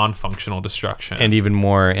seen the non-functional destruction. And even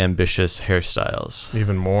more ambitious hairstyles.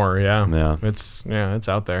 Even more, yeah. Yeah. It's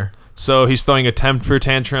out there. so he's throwing a temper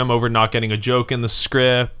tantrum over not getting a joke in the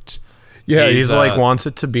script. Yeah, He's, he's like wants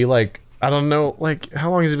it to be like, I don't know, like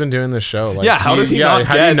how long has he been doing this show? Like, Yeah, how does he not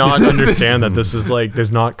how do get- you not understand that this is like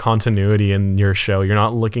there's not continuity in your show? You're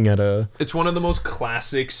not looking at a. It's one of the most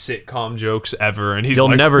classic sitcom jokes ever, and he's You'll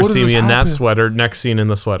like, never "What does see this me in that happen?" sweater. Next scene in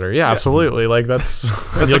the sweater. Yeah, absolutely. Like that's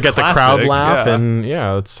That's you'll a get the crowd classic, laugh, yeah. and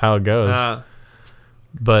yeah, that's how it goes. Uh,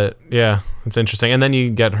 But yeah, it's interesting. And then you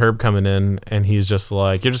get Herb coming in, and he's just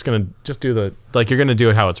like, you're just gonna do you're gonna do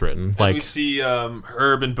it how it's written. and Like we see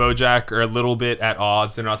Herb and Bojack are a little bit at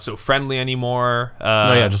odds. They're not so friendly anymore.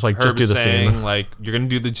 No, yeah, just like, Herb just do is the saying, scene. Like, you're gonna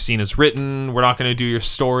do the scene as written. We're not gonna do your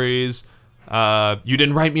stories. You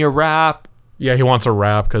didn't write me a rap. yeah, he wants a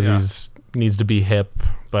rap because Yeah. he's needs to be hip,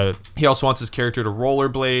 but He also wants his character to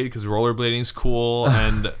rollerblade because rollerblading's cool.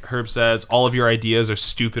 And Herb says all of your ideas are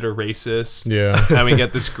stupid or racist. yeah, And we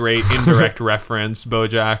get this great indirect reference,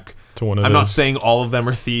 Bojack. to one of I'm not his- saying all of them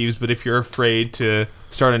are thieves, but if you're afraid to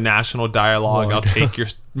start a national dialogue, I'll take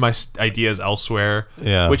my ideas elsewhere.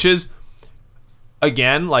 Yeah. Which is,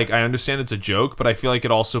 again, like, I understand it's a joke, but I feel like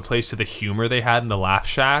it also plays to the humor they had in the Laugh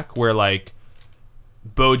Shack, where, like,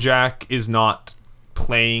 Bojack is not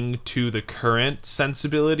playing to the current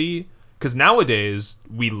sensibility. Because nowadays,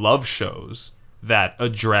 we love shows that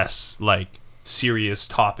address, like, serious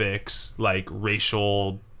topics like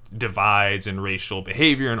racial divides and racial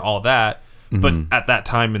behavior and all that. But at that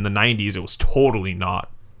time in the 90s, it was totally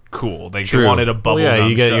not cool. They wanted a bubble. Well, yeah,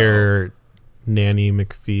 you get show. your Nanny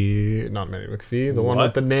McPhee, not Nanny McPhee, the one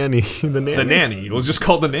with the nanny, The nanny. It was just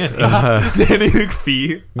called the nanny. Nanny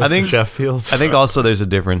McPhee. Mr. I think Sheffield. I think also there's a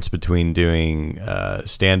difference between doing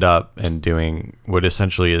stand up and doing what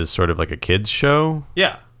essentially is sort of like a kids show.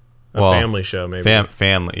 Yeah. A family show, maybe.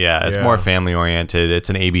 Family, yeah. It's more family oriented. It's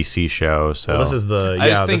an ABC show, so Well, this is I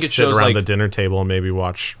just think it sit shows, around like- the dinner table and maybe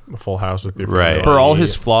watch Full House with your Right. family. For all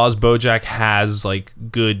his flaws, Bojack has like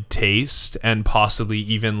good taste and possibly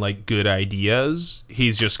even like good ideas.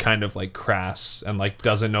 He's just kind of like crass and like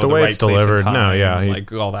doesn't know the way right it's place delivered, and time, no, yeah, and, like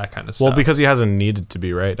all that kind of stuff. Well, because he hasn't needed to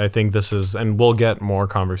be, right? I think this is, and we'll get more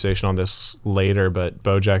conversation on this later, but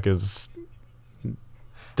Bojack is,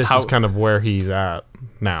 this is kind of where he's at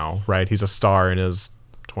now, right? He's a star in his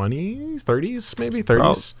 20s, 30s, maybe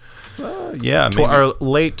 30s. yeah, Or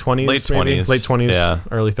late 20s, Late maybe. 20s. Late 20s, Yeah.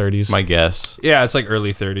 early 30s. my guess. yeah, it's like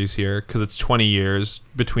early 30s here because it's 20 years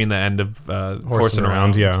between the end of Horsin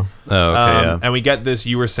Around. yeah. Oh, okay, yeah. And we get this,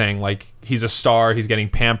 you were saying, like, he's a star, he's getting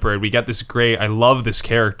pampered. We get this great, I love this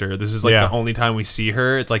character. This is, like, Yeah. the only time we see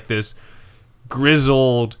her. It's, like, this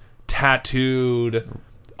grizzled, tattooed,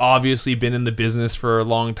 obviously been in the business for a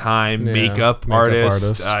long time, Yeah, makeup makeup artist.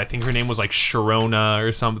 artist. I think her name was, like, Sharona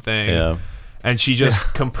or something. Yeah. And she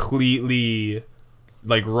just completely...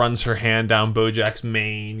 like runs her hand down Bojack's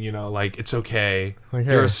mane, you know, like, it's okay. Like,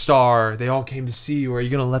 You're hey. a star. They all came to see you. Are you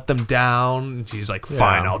going to let them down? And she's like,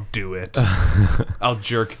 fine, I'll do it. I'll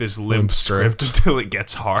jerk this limp script until it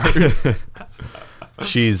gets hard.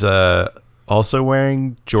 She's also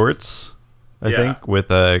wearing jorts, I Yeah. think, with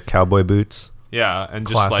cowboy boots. Yeah, and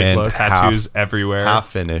just Classic like look. tattoos everywhere. Half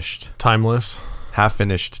finished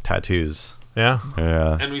tattoos. Yeah.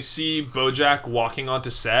 Yeah. And we see Bojack walking onto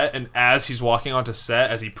set, and as he's walking onto set,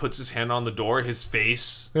 as he puts his hand on the door, his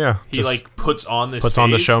face, Yeah. he just like puts on this puts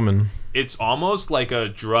on the face. showman. It's almost like a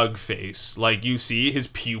drug face. Like, you see his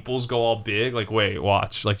pupils go all big. Like, wait,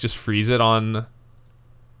 watch. Like, just freeze it on.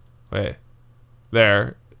 Wait.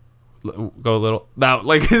 There. Go a little. Now,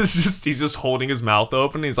 like, it's just, he's just holding his mouth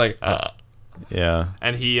open. He's like, Yeah.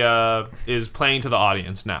 and he is playing to the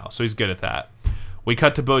audience now. So he's good at that. We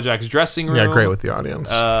cut to Bojack's dressing room. Yeah, great with the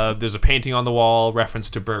audience. There's a painting on the wall, reference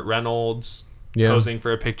to Burt Reynolds. Yeah. Posing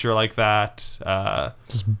for a picture like that.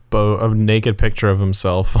 Just a naked picture of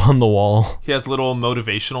himself on the wall. He has little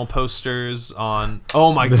motivational posters on.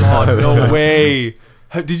 Oh my god! No way!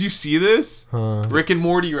 Did you see this? Rick and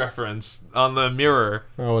Morty reference on the mirror.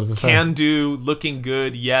 Oh, what does it say? Can do, looking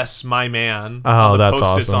good. Yes, my man. Oh, on the that's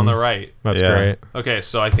post-its awesome. on the right. That's Yeah. great. Okay,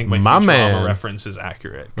 so I think my My Futurama man. reference is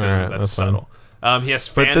accurate All because right, that's that's fine. subtle. He has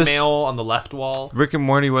But fan this- mail on the left wall. Rick and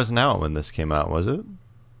Morty wasn't out when this came out, was it?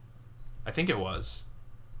 I think it was.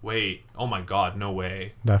 Wait. Oh my god. No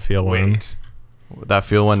way. That feel one. Wait. That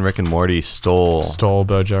feel when Rick and Morty stole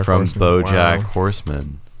Bojack from Horseman. BoJack Wow.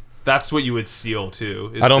 Horseman. That's what you would steal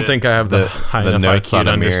too. is I don't the- think I have the high the enough notes IQ on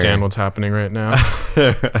to a mirror. understand what's happening right now.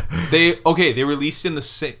 They released in the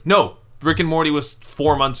same. No, Rick and Morty was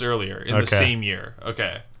 4 months earlier in the Okay. same year.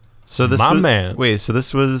 Okay. So this My was, man. Wait, so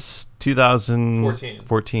this was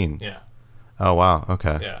 2014. Yeah. Oh wow.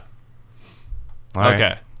 Okay. Yeah. All right.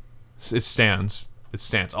 Okay. It stands. It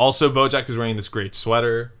stands. Also, Bojack is wearing this great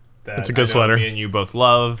sweater. That It's a good I know sweater. Me and you both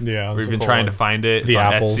love. Yeah, We've it's a been cool trying one. to find it. It's The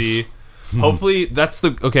on apples. Etsy. Hopefully, that's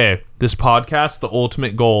the This podcast, the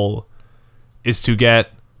ultimate goal, is to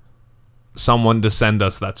get someone to send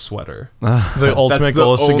us that sweater. The ultimate the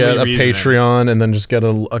goal is to get a only reason. Patreon and then just get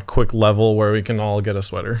a quick level where we can all get a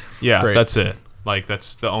sweater. Yeah, Great. that's it. Like,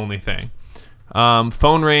 that's the only thing.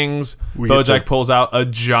 Phone rings. We get Bojack the- pulls out a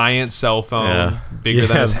giant cell phone, Yeah. bigger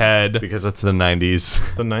than Yeah. his head, Because it's the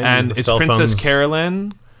 90s. The 90s, and the it's cell Princess phones.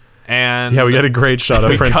 Carolyn. And Yeah, we got a great shot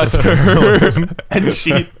of we Princess cut to Carolyn. her, and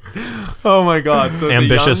she. Oh my God! So it's a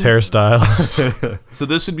Ambitious young- hairstyles. So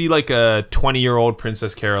this would be like a 20-year-old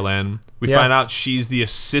Princess Carolyn. We Yeah. find out she's the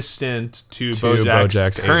assistant to, To Bojack's,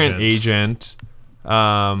 Bojack's current agent.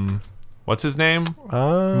 agent. What's his name?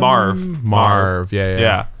 Marv. Marv. Yeah.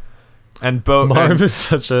 Yeah. And Marv is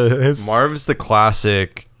such a... Marv is the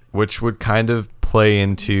classic, which would kind of play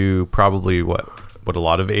into probably what a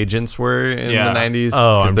lot of agents were in Yeah. the 90s.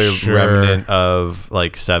 Oh, I'm they're sure. remnant of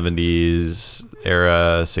like 70s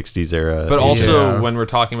era, 60s era. But also, Yeah. when we're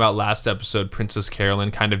talking about last episode, Princess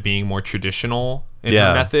Carolyn kind of being more traditional in Yeah.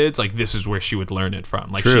 her methods, like this is where she would learn it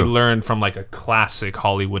from. Like True. she learned from like a classic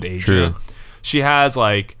Hollywood agent. True. She has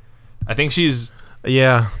like, I think she's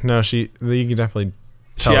Yeah. No, you can definitely...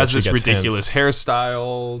 tell She has she this gets ridiculous hints.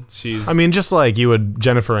 hairstyle. She's I mean, just like you would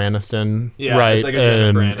Jennifer Aniston, Yeah, right? it's like a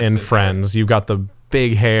Jennifer in Aniston Friends, you've got the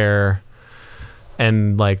big hair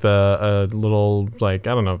and like the little like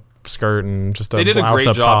I don't know skirt and just a they did a blouse great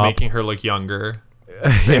up job top making her look younger.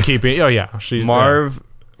 and keeping. Oh yeah, she Marv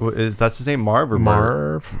that's his name, Marv or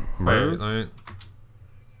Marv, Merv? Right.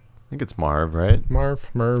 I think it's Marv, right?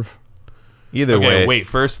 Merv. Either Okay, way. wait.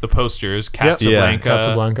 First, the posters. Yep. Casablanca.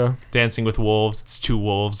 Casablanca. Dancing with wolves. It's two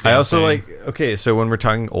wolves. Dancing. I also like. Okay, so when we're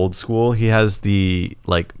talking old school, he has the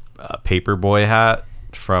like paper boy hat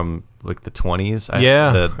from like the 20s.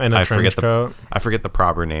 And a trench coat. I forget the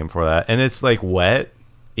proper name for that, and it's like wet,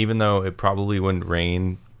 even though it probably wouldn't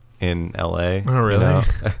rain in LA. Oh really?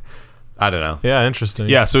 I don't know. Yeah, interesting.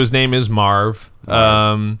 Yeah, so his name is Marv.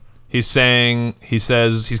 He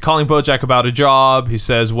says he's calling Bojack about a job. He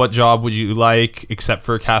says, "What job would you like except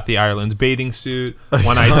for Kathy Ireland's bathing suit?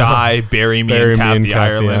 When I die, bury me in Kathy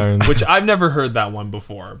Ireland." Which I've never heard that one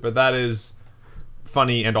before, but that is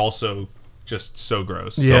funny and also just so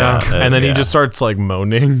gross. Yeah, and then he just starts like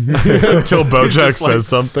moaning until Bojack says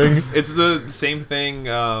something. It's the same thing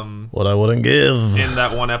What I wouldn't give. in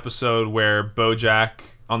that one episode where Bojack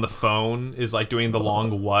on the phone is like doing the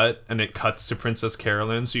long what, and it cuts to Princess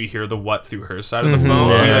Carolyn, so you hear the what through her side of the phone.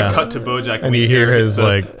 yeah. And you like cut to Bojack, And you hear his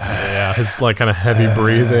his like kind of heavy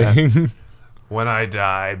breathing. "When I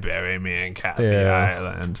die, bury me in Kathy Yeah.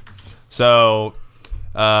 Island." So,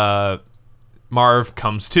 Marv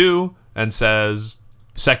comes to and says,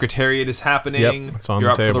 "Secretariat is happening. Yep, it's on You're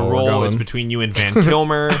the up for table. the We're role. going." It's between you and Van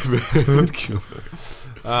Kilmer."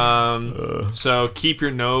 So keep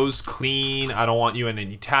your nose clean. I don't want you in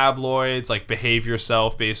any tabloids. Like, behave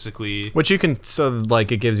yourself, basically. Which you can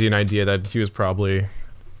like it gives you an idea that he was probably a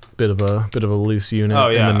bit of a loose unit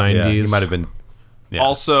yeah. in the 90s. Yeah, he might have been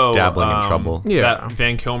Also, dabbling in trouble. Yeah. That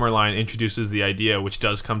Van Kilmer line introduces the idea, which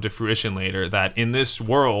does come to fruition later, that in this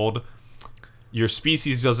world, your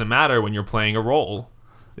species doesn't matter when you're playing a role.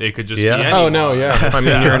 It could just be anyone. Oh no, yeah. I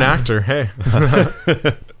mean, you're an actor. Hey.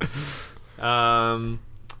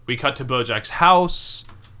 We cut to Bojack's house.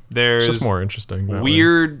 There's It's just more interesting. that way.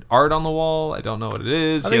 weird art on the wall. I don't know what it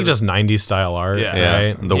is. I think it's just 90s style art. Yeah.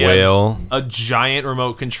 Right? The He has whale. a giant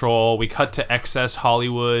remote control. We cut to Excess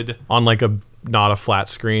Hollywood. On like not a flat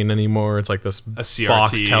screen anymore. It's like this CRT,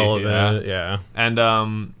 box television. Yeah. And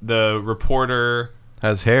the reporter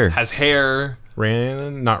Has hair. has hair. Not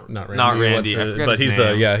Randy. Not Randy. what's I it- forget but his he's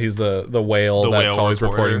name. he's the whale The that's whale always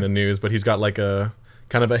reporter. reporting the news. But he's got like a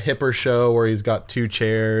kind of a hipper show where he's got two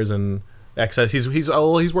chairs and Excess. He's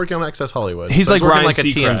working on Excess Hollywood. He's So like working Ryan like a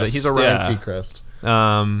TMZ. Seacrest. He's a Ryan Yeah.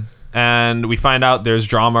 Seacrest. And we find out there's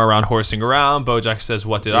drama around horsing around. Bojack says,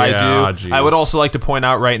 "What did I Yeah, do?" geez. I would also like to point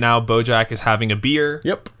out right now, Bojack is having a beer.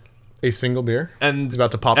 Yep. A single beer. And He's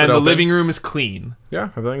about to pop it and the open. living room is clean. Yeah,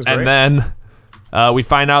 everything's great. And then we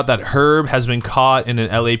find out that Herb has been caught in an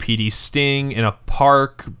LAPD sting in a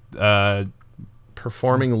park.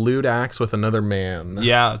 Performing lewd acts with another man.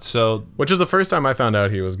 Yeah, so Which is the first time I found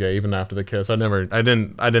out he was gay, even after the kiss. I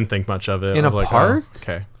didn't think much of it. In I was a like, park? Oh,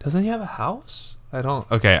 okay. doesn't he have a house? I don't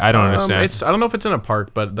understand. I don't know if it's in a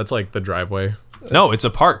park, but that's like the driveway. No, it's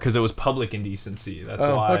a park because it was public indecency. That's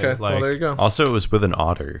Oh, why. okay. Like, Well, there you go. Also, it was with an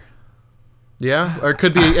otter. Yeah, or it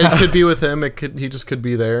could be. It could be with him. He just could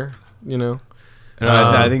be there. You know. And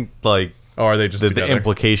I think like Oh, are they just the together?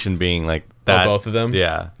 implication being like that. both of them?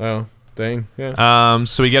 Yeah. Oh, dang. Yeah.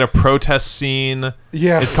 So we get a protest scene.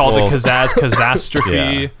 Yeah. It's called Well- the Catastrophe.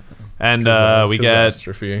 Yeah. And we get,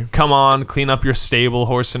 Catastrophe. "Come on, clean up your stable,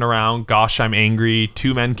 horsing around. Gosh, I'm angry.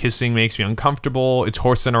 Two men kissing makes me uncomfortable. It's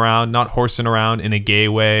horsing around, not horsing around in a gay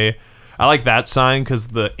way." I like that sign because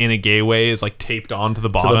the "in a gay way" is like taped onto the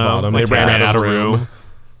bottom. bottom. Like They ran out of room.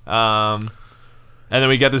 And then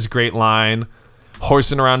we get this great line.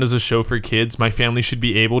 "Horsing around is a show for kids. My family should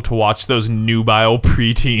be able to watch those nubile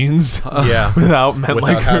preteens Yeah. without men Without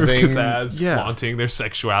like Herb having- Kazaz yeah. flaunting their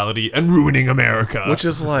sexuality and ruining America." Which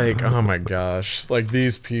is like, oh my gosh, like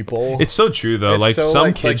these people. It's so true though. It's Like so, some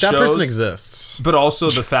like kid that shows, person exists. but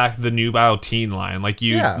also the fact the nubile teen line. Like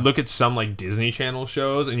you Yeah. look at some like Disney Channel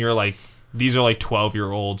shows, and you're like, these are like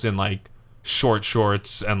 12-year-olds in like short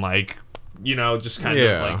shorts and like, you know, just kind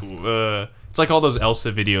Yeah. of like. It's like all those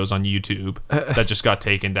Elsa videos on YouTube that just got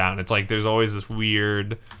taken down. It's like there's always this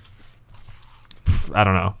weird. I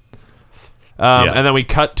don't know. And then we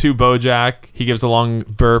cut to Bojack. He gives a long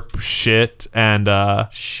burp shit and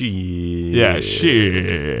Shit. yeah,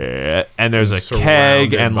 shit. And there's a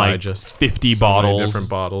Surrounded keg and by like just 50 so many bottles. different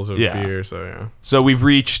bottles of Yeah. beer. So yeah. So we've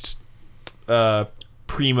reached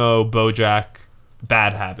primo Bojack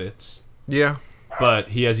bad habits, Yeah. but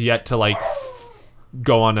he has yet to like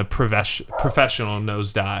go on a professional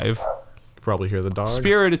nosedive. Probably hear the dog.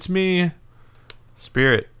 Spirit, it's me.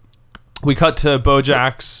 Spirit. We cut to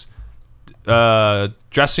Bojack's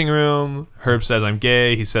dressing room. Herb says, I'm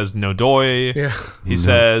gay. He says, no doy. Yeah. He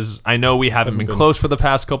says, I know we haven't been close for the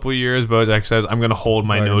past couple of years. Bojack says, I'm going to hold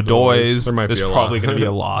my no doys. There's probably going to be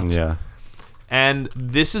a lot. Yeah. And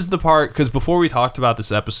this is the part, because before we talked about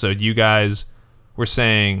this episode, you guys were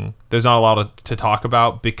saying there's not a lot to talk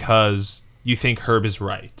about because you think Herb is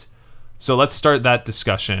right. So let's start that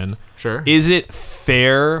discussion. Sure. Is it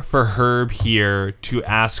fair for Herb here to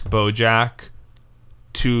ask Bojack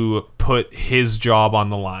to put his job on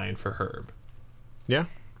the line for Herb? Yeah.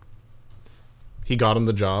 He got him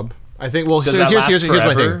the job. I think, well, Does so that here's last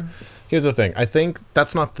my forever? thing. Here's the thing. I think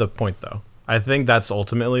that's not the point, though. I think that's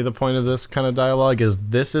ultimately the point of this kind of dialogue is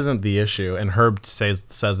this isn't the issue, and Herb says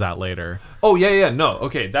that later. Oh, yeah, no.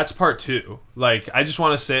 Okay, that's part 2. Like, I just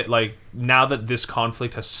want to say, like, now that this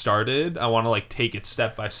conflict has started, I want to, like, take it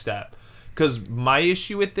step by step. Because my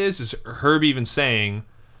issue with this is Herb even saying,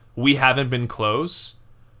 we haven't been close,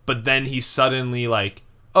 but then he suddenly, like,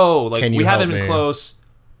 oh, like, we haven't been close,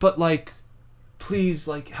 but, like, please,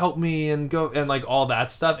 like, help me and go, and, like, all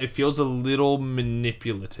that stuff. It feels a little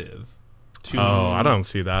manipulative. I don't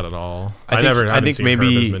see that at all. I think seen maybe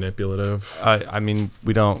Herb as manipulative. I mean,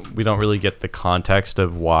 we don't really get the context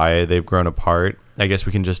of why they've grown apart. I guess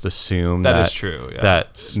we can just assume that is true. Yeah.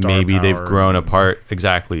 That Star maybe they've power. grown apart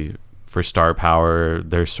exactly for star power.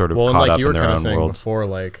 They're sort of caught like up you in were their kind of own saying worlds. before,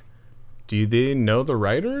 like, do they know the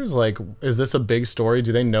writers? Like, is this a big story?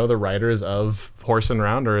 Do they know the writers of Horsin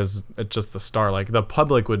Around, or is it just the star? Like, the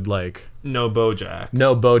public would like No Bojack.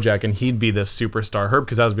 know Bojack, and he'd be this superstar. Herb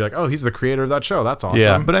Kazaz would be like, oh, he's the creator of that show. That's awesome.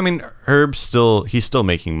 Yeah, but I mean, he's still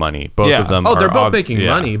making money. Both Yeah. of them. Oh, they're are both making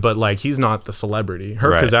money, but like he's not the celebrity.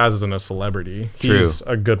 Herb Right. Kazaz isn't a celebrity. True. He's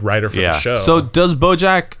a good writer for the show. So does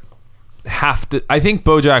Bojack have to... I think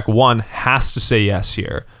Bojack, one, has to say yes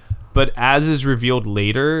here. But as is revealed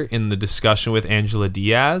later in the discussion with Angela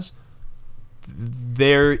Diaz,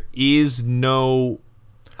 there is no...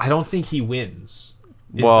 I don't think he wins,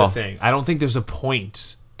 is the thing. I don't think there's a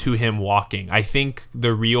point to him walking. I think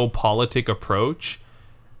the real politic approach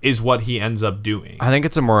is what he ends up doing. I think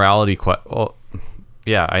it's a morality question. Well,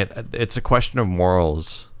 yeah, it's a question of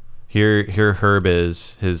morals. Here Herb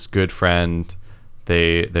is his good friend.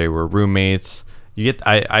 They were roommates.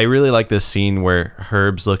 I really like this scene where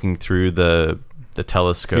Herb's looking through the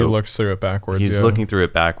telescope. he looks through it backwards. He's looking through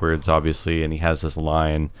it backwards, obviously, and he has this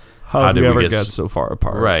line. How did we we ever get get so far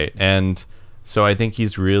apart? Right, and so I think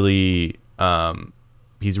he's really asking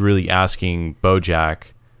Bojack,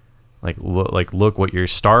 look what your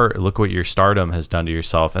stardom has done to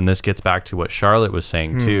yourself. And this gets back to what Charlotte was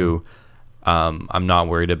saying too. I'm not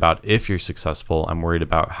worried about if you're successful. I'm worried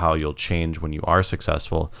about how you'll change when you are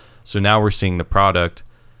successful. So now we're seeing the product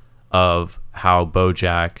of how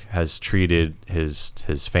Bojack has treated his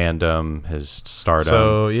fandom, his stardom.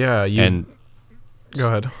 So yeah, go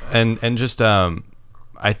ahead. And just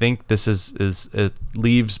I think this is it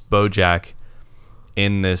leaves Bojack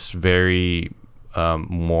in this very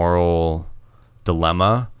moral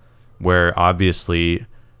dilemma where obviously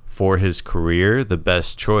for his career the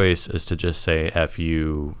best choice is to just say F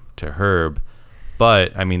you to Herb,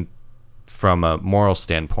 but I mean from a moral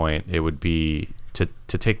standpoint it would be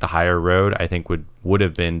to take the higher road. I think would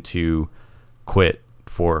have been to quit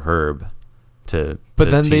for Herb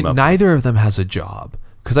but then team up neither of them has a job,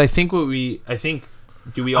 because I think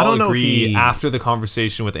do we all agree after the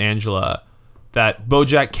conversation with Angela that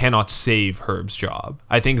Bojack cannot save Herb's job?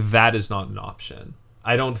 I think that is not an option.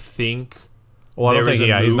 I don't think there is a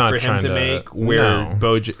move he's not for him trying to make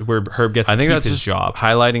where Herb gets I think to keep that's his just job.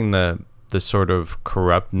 highlighting the sort of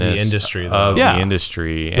corruptness The industry, though. of Yeah. the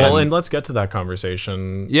industry. Well, and let's get to that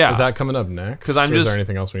conversation. Yeah. Is that coming up next? 'Cause I'm or is just- there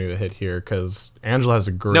anything else we need to hit here? Because Angela has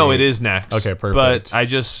a great... No, it is next. Okay, perfect. But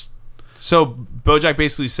so Bojack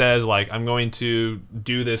basically says, like, I'm going to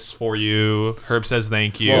do this for you. Herb says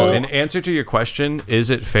thank you. Well, in answer to your question, is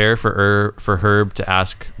it fair for Herb to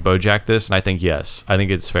ask Bojack this? And I think yes. I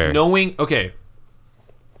think it's fair. Okay.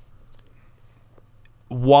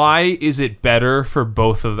 Why is it better for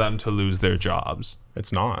both of them to lose their jobs?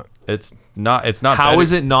 It's not. It's not. How better.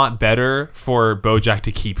 is it not better for Bojack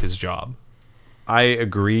to keep his job? I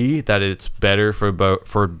agree that it's better for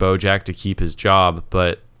Bojack to keep his job,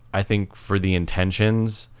 but I think for the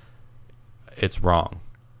intentions, it's wrong.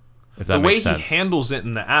 If that The way makes sense. he handles it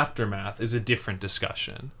in the aftermath is a different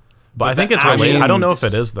discussion. But I the think it's action- related. I don't know if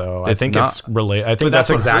it is, though. I It's think not. it's related. I think But that's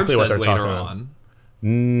what exactly Herb what they're says talking later about. on.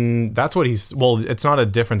 That's what he's. Well, it's not a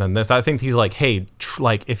different than this. I think he's like, hey,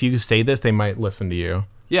 like if you say this, they might listen to you.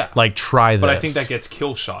 Yeah. Like try this. But I think that gets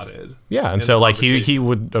kill shotted. Yeah, and so like he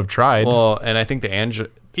would have tried. Well, and I think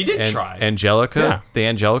he did try. Angelica, the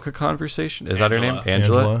Angelica conversation, is that her name?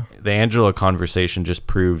 Angela. The Angela conversation just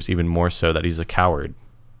proves even more so that he's a coward.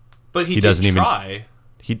 But he doesn't even try.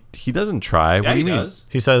 He doesn't try. Yeah, what do you mean? Does.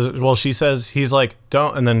 He says, well, she says, he's like,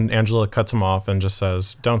 don't, and then Angela cuts him off and just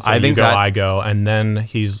says, don't say you go, I go. And then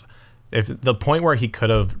if the point where he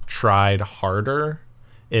could have tried harder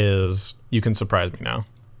is, you can surprise me now.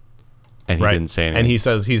 And he didn't say anything.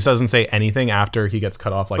 And he doesn't say anything after he gets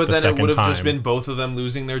cut off the second time. But then it would have just been both of them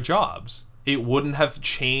losing their jobs. It wouldn't have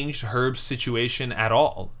changed Herb's situation at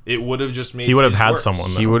all. It would have just made he would have had worse.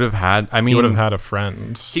 Someone. Though. He would have had. I mean, he would have had a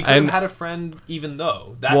friend. He could have had a friend, even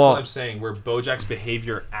though. That's what I'm saying. Where Bojack's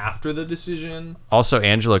behavior after the decision. Also,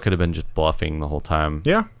 Angela could have been just bluffing the whole time.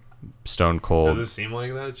 Yeah. Stone cold. Does it seem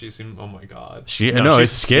like that? She seemed. Oh my god. No,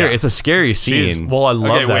 it's scary. Yeah. It's a scary scene. I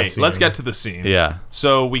love that scene. Let's get to the scene. Yeah.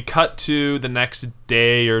 So we cut to the next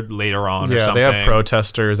day or later on. Or something. They have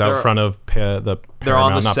protesters out front of the. They're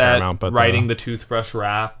on the set writing the toothbrush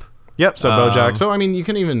rap. Yep. So Bojack. So I mean, you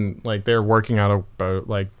can even they're working out a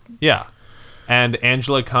boat. Yeah. And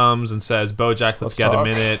Angela comes and says, "Bojack, let's get a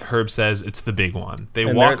minute." Herb says, "It's the big one." They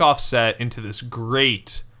walk off set into this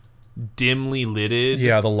great, dimly lighted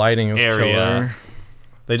the lighting is area. Killer.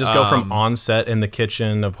 They just go from on set in the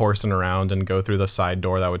kitchen of Horsin Around and go through the side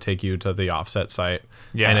door that would take you to the offset site.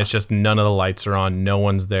 Yeah. And it's just none of the lights are on. No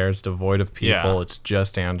one's there. It's devoid of people. Yeah. It's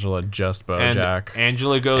just Angela, just Bojack. And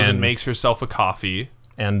Angela goes and makes herself a coffee.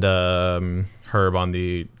 And Herb on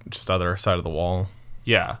the just other side of the wall.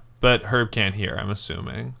 Yeah. But Herb can't hear, I'm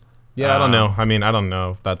assuming. Yeah, I don't know. I mean, I don't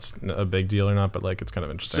know if that's a big deal or not, but it's kind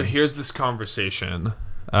of interesting. So here's this conversation.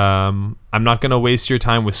 I'm not going to waste your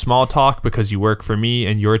time with small talk because you work for me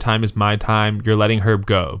and your time is my time. You're letting Herb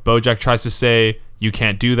go. Bojack tries to say, you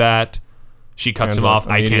can't do that. She cuts him off.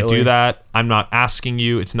 I can't do that. I'm not asking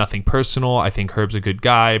you. It's nothing personal. I think Herb's a good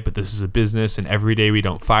guy, but this is a business and every day we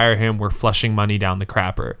don't fire him. We're flushing money down the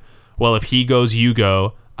crapper. Well, if he goes, you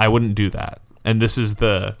go. I wouldn't do that. And this is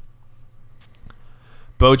the...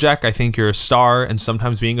 Bojack, I think you're a star, and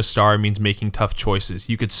sometimes being a star means making tough choices.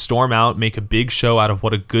 You could storm out, make a big show out of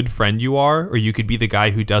what a good friend you are, or you could be the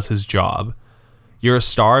guy who does his job. You're a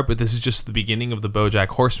star, but this is just the beginning of the Bojack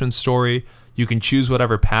Horseman story. You can choose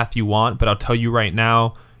whatever path you want, but I'll tell you right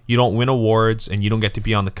now, you don't win awards, and you don't get to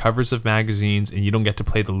be on the covers of magazines, and you don't get to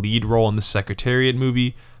play the lead role in the Secretariat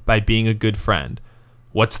movie by being a good friend.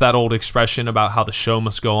 What's that old expression about how the show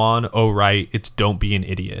must go on? Oh, right, it's don't be an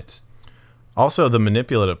idiot. Also, the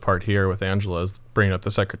manipulative part here with Angela is bringing up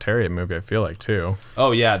the Secretariat movie, I feel like, too.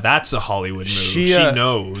 Oh, yeah, that's a Hollywood move. She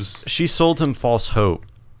knows. She sold him false hope,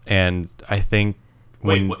 and I think...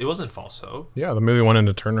 Wait, it wasn't false hope? Yeah, the movie went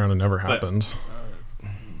into turnaround and never happened.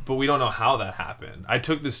 But we don't know how that happened. I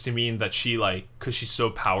took this to mean that she, because she's so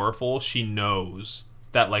powerful, she knows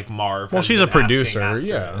that, Marv... Well, she's a producer,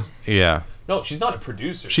 yeah. Yeah. No, she's not a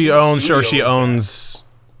producer. She owns...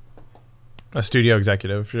 A studio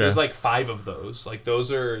executive. Yeah. There's 5 of those.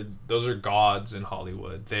 Those are gods in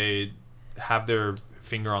Hollywood. They have their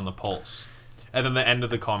finger on the pulse. And then the end of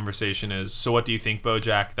the conversation is, so what do you think,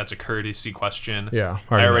 Bojack? That's a courtesy question. Yeah.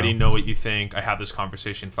 I already know what you think. I have this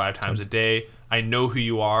conversation 5 times a day. I know who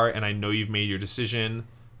you are, and I know you've made your decision.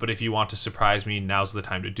 But if you want to surprise me, now's the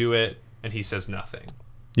time to do it. And he says nothing.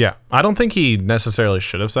 Yeah. I don't think he necessarily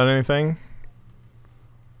should have said anything.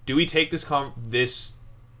 Do we take this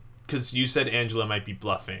because you said Angela might be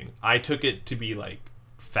bluffing. I took it to be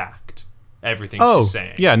fact. Everything she's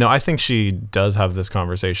saying. Yeah, no, I think she does have this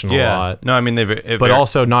conversation a lot. No, I mean, but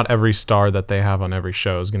also not every star that they have on every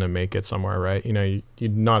show is going to make it somewhere, right?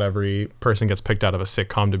 Not every person gets picked out of a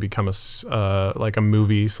sitcom to become a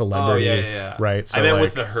movie celebrity. Oh, yeah. Right? So I meant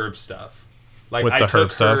with the Herb stuff. With the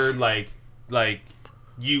Herb stuff?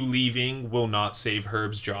 You leaving will not save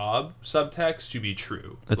Herb's job subtext to be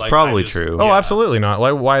true. It's probably true. Oh, absolutely not.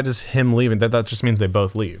 Why does him leaving? That just means they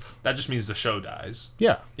both leave. That just means the show dies.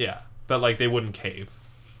 Yeah. Yeah. But they wouldn't cave.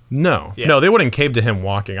 No. Yeah. No, they wouldn't cave to him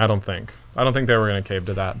walking, I don't think. I don't think they were going to cave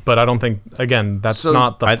to that. But I don't think, again, that's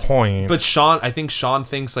not the point. But I think Sean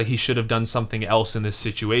thinks he should have done something else in this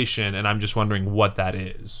situation, and I'm just wondering what that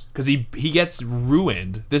is. Because he gets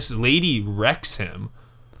ruined. This lady wrecks him.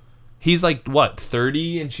 He's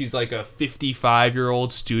 30, and she's a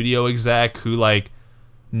 55-year-old studio exec who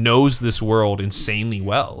knows this world insanely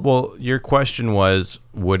well. Well, your question was,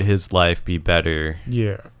 would his life be better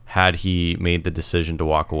had he made the decision to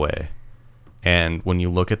walk away? And when you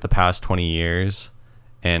look at the past 20 years,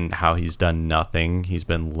 and how he's done nothing. He's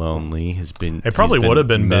been lonely. It probably would have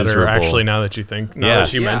been better, actually, now that you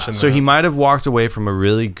mentioned that. So he might have walked away from a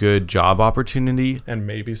really good job opportunity and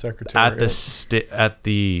maybe secretariat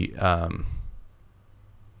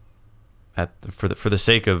for the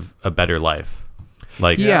sake of a better life.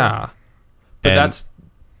 Like, yeah. But that's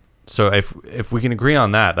so if we can agree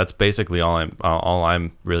on that, that's basically all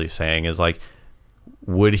I'm really saying is, like,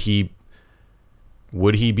 would he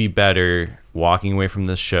be better walking away from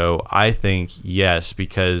this show? I think yes,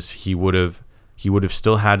 because he would have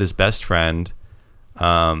still had his best friend.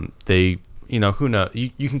 Who knows?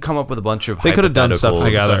 You can come up with a bunch of they could have done stuff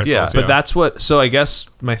together. Yeah, but that's what. So I guess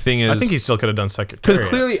my thing is, I think he still could have done secretariat, because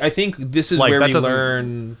clearly I think this is where we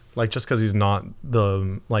learn. Like, just because he's not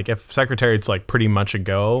if secretariat's like pretty much a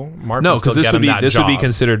go, Mark. No, because this would be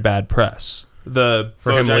considered bad press. For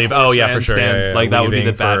him to leave. Oh yeah, for sure. That would be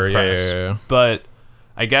the bad press. Yeah. But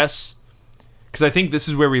I guess because I think this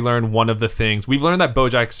is where we learn one of the things we've learned, that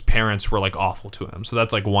Bojack's parents were like awful to him. So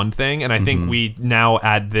that's like one thing, and I think we now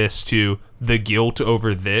add this to the guilt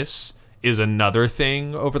over this is another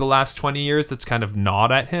thing over the last 20 years that's kind of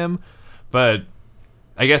gnawed at him. But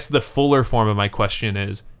I guess the fuller form of my question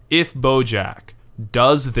is, if Bojack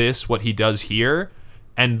does what he does here,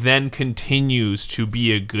 and then continues to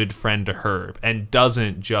be a good friend to Herb and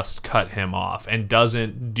doesn't just cut him off and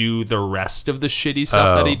doesn't do the rest of the shitty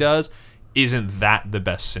stuff that he does, isn't that the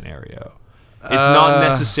best scenario? It's not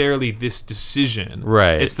necessarily this decision.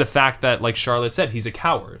 Right. It's the fact that, like Charlotte said, he's a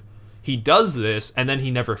coward. He does this and then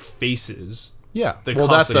he never faces the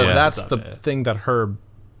consequences. That's the thing that Herb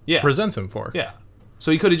resents him for. Yeah.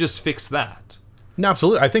 So he could have just fixed that. No,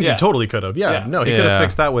 absolutely. I think he totally could have. Yeah. No, he could have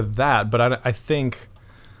fixed that with that, but I think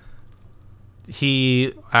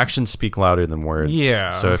actions speak louder than words.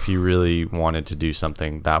 Yeah. So if he really wanted to do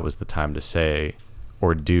something, that was the time to say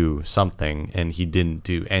or do something, and he didn't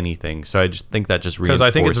do anything. So I just think that just reinforces. Because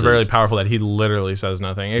I think it's very powerful that he literally says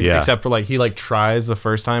nothing, except for he tries the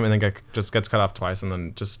first time and then just gets cut off twice, and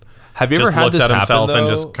then just have you ever had looks this at himself happen,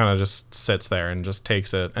 and just kind of just sits there and just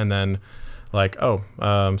takes it, and then so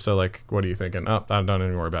what are you thinking? Oh, don't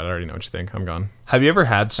even worry about it. I already know what you think. I'm gone. Have you ever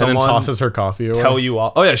had someone and then tosses her coffee away? Tell you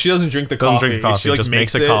all? Oh yeah, she doesn't drink the coffee. She just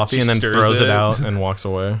makes a coffee and then throws it out and walks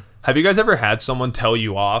away. Have you guys ever had someone tell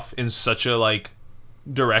you off in such a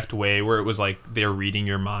direct way where it was like they're reading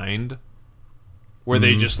your mind, where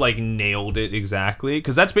they just nailed it exactly?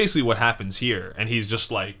 Because that's basically what happens here, and he's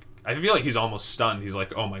just I feel like he's almost stunned. He's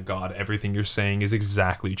like, oh my god, everything you're saying is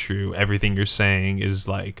exactly true. Everything you're saying is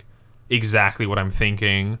exactly what I'm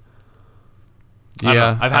thinking.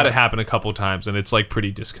 Yeah, I've had it happen a couple times, and it's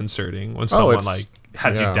pretty disconcerting when someone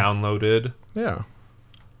has you downloaded.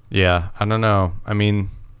 Yeah, I don't know. I mean,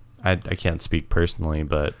 I can't speak personally,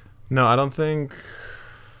 but no, I don't think.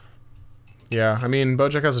 Yeah, I mean,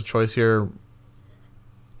 Bojack has a choice here.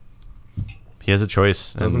 He has a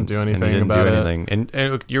choice. Doesn't do anything about it.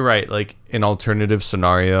 And you're right. An alternative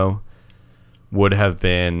scenario would have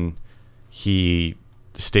been he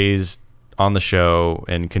stays on the show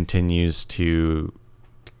and continues to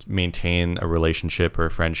maintain a relationship or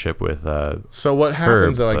a friendship with so what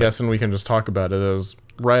happens Herb, I guess, and we can just talk about it, is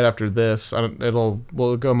right after this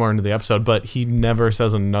we'll go more into the episode, but he never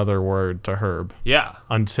says another word to Herb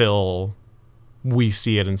until we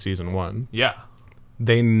see it in season 1.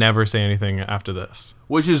 They never say anything after this,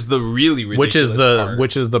 which is the really ridiculous part.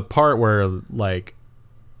 Which is the part where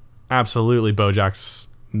absolutely Bojack's,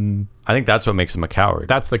 I think that's what makes him a coward.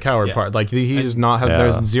 That's the coward part. He's not.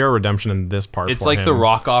 There's zero redemption in this part. It's for him. The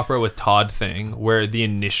rock opera with Todd thing, where the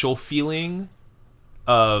initial feeling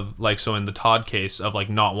of so in the Todd case of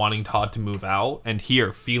not wanting Todd to move out, and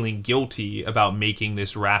here feeling guilty about making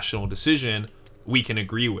this rational decision, we can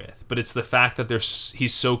agree with. But it's the fact that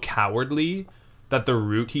he's so cowardly that the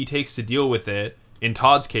route he takes to deal with it, in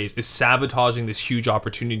Todd's case, is sabotaging this huge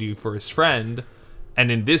opportunity for his friend.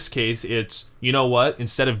 And in this case, it's, you know what?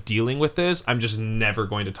 Instead of dealing with this, I'm just never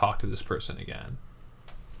going to talk to this person again.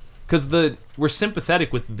 Because we're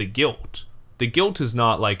sympathetic with the guilt. The guilt is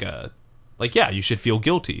not you should feel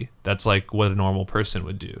guilty. That's what a normal person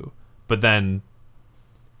would do. But then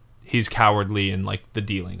he's cowardly in the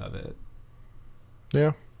dealing of it.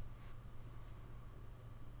 Yeah.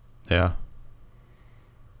 Yeah.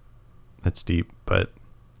 That's deep, but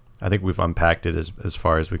I think we've unpacked it as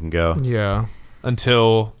far as we can go. Yeah.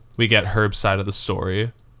 Until we get Herb's side of the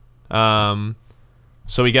story. So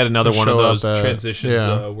we get another one of those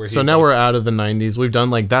transitions. Where so now we're out of the 90s. We've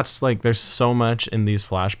done there's so much in these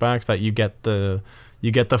flashbacks that you get the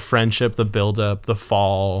friendship, the build-up, the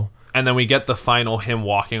fall. And then we get the final him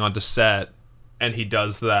walking onto set, and he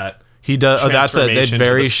does that. He does. That's it. It transformation to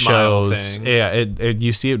very the smile shows. thing. Yeah, it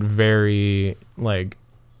you see it very like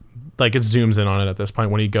it zooms in on it at this point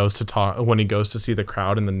when he goes to talk when he goes to see the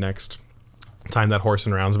crowd, and the next time that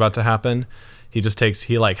Horsin Around's about to happen, he has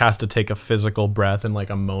to take a physical breath and like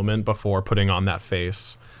a moment before putting on that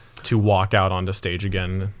face to walk out onto stage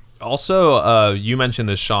again. Also, you mentioned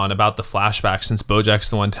this, Sean, about the flashback, since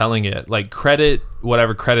Bojack's the one telling it. Like,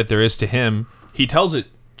 whatever credit there is to him, he tells it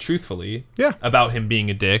truthfully. Yeah. About him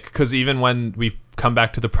being a dick. Because even when we come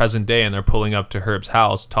back to the present day and they're pulling up to Herb's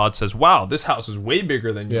house, Todd says, wow, this house is way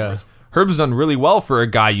bigger than yours. Herb's done really well for a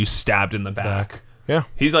guy you stabbed in the back. Yeah.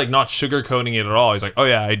 He's like not sugarcoating it at all. He's like, oh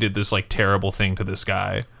yeah, I did this like terrible thing to this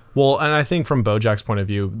guy. Well, and I think from Bojack's point of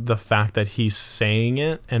view, the fact that he's saying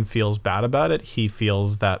it and feels bad about it, he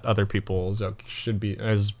feels that other people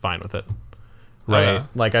is fine with it. Right? Yeah.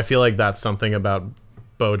 Like, I feel like that's something about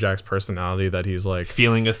Bojack's personality that he's like...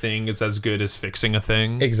 Feeling a thing is as good as fixing a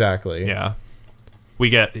thing. Exactly. Yeah. We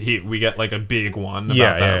get like a big one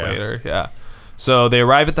about that later. Yeah. So they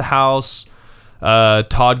arrive at the house.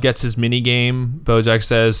 Todd gets his mini game. Bojack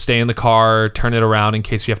says, stay in the car, turn it around in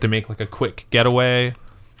case we have to make like a quick getaway.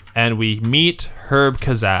 And we meet Herb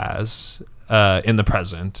Kazaz in the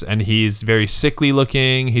present. And he's very sickly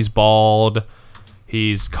looking. He's bald.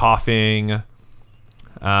 He's coughing.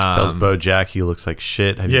 Tells Bojack he looks like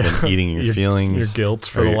shit. Have you been eating your feelings? Your guilt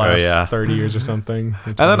for the last 30 years or something.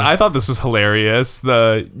 And then I thought this was hilarious.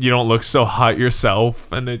 You don't look so hot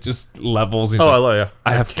yourself. And it just levels. I love you.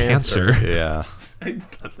 I have cancer. Yeah.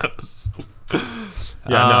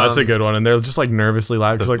 Yeah, no, that's a good one. And they're just like nervously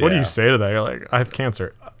laughing. It's like, what do you say to that? You're like, I have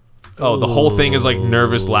cancer. Oh, the whole thing is like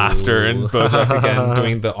nervous laughter, and Bojack again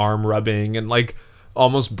doing the arm rubbing and like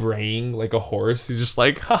almost braying like a horse. He's just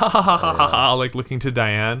like ha ha ha ha ha ha, like looking to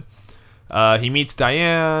Diane. He meets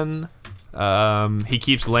Diane. He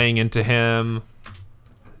keeps laying into him,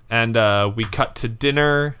 and we cut to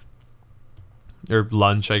dinner or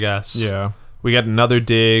lunch, I guess. Yeah. We get another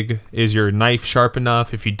dig. Is your knife sharp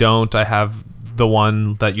enough? If you don't, I have the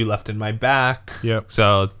one that you left in my back. Yep.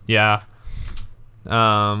 So yeah.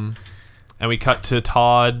 And we cut to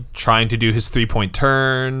Todd trying to do his 3-point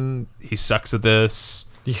turn. He sucks at this.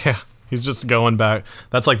 Yeah, he's just going back.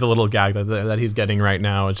 That's like the little gag that he's getting right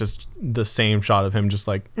now. It's just the same shot of him just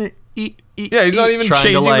like... Yeah, he's not even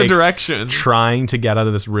changing the direction. Trying to get out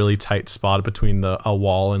of this really tight spot between a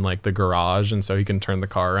wall and like the garage, and so he can turn the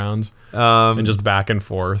car around and just back and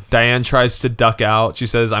forth. Diane tries to duck out. She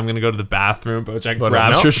says, I'm going to go to the bathroom. Bojack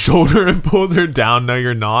grabs her shoulder and pulls her down. No,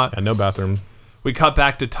 you're not. Yeah, no bathroom. We cut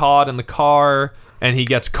back to Todd in the car, and he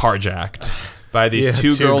gets carjacked by these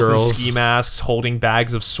two girls in ski masks holding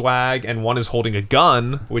bags of swag, and one is holding a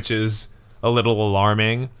gun, which is a little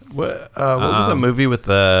alarming. What was that movie with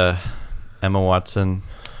the Emma Watson?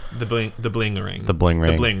 The bling ring. The bling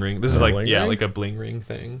ring. The bling ring. This is like like a bling ring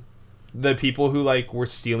thing. The people who like were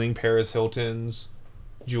stealing Paris Hilton's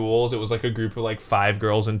jewels. It was like a group of like 5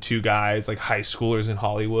 girls and 2 guys, like high schoolers in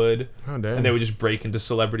Hollywood. Oh damn! And they would just break into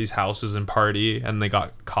celebrities' houses and party, and they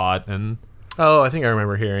got caught. And I think I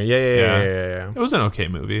remember hearing. Yeah. It was an okay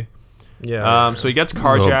movie. Yeah. So he gets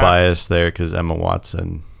carjacked. A little bias there because Emma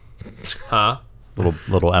Watson. Huh?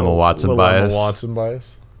 Little Emma Watson bias. Emma Watson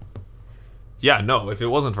bias. Yeah, no. If it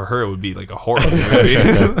wasn't for her, it would be like a horrible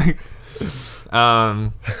movie.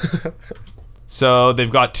 So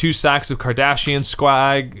they've got 2 sacks of Kardashian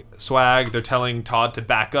swag. They're telling Todd to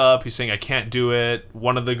back up. He's saying, I can't do it.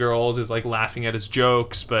 One of the girls is like laughing at his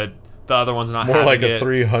jokes, but the other one's not having it. More like a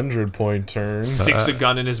 300-point turn. Sticks a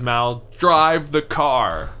gun in his mouth. Drive the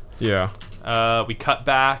car. Yeah. We cut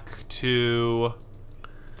back to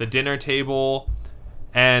the dinner table,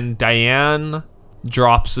 and Diane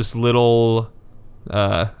drops this little...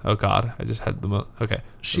 oh God, I just had the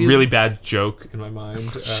really bad joke in my mind.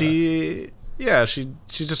 She's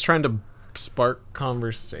just trying to spark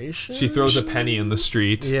conversation. She throws a penny in the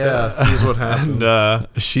street. Yeah, sees what happens. And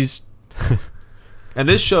she's... and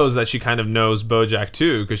this shows that she kind of knows Bojack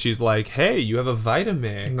too, because she's like, "Hey, you have a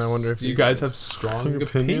Vitamix. And I wonder if you guys have strong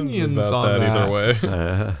opinions about on that either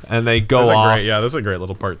way." And they go off. That's a great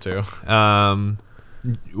little part too.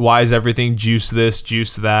 Why is everything juice this,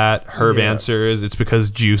 juice that? Herb answers, it's because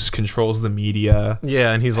juice controls the media.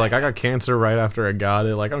 Yeah, and he's like, I got cancer right after I got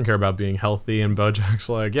it. Like, I don't care about being healthy. And Bojack's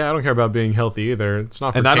like, yeah, I don't care about being healthy either. It's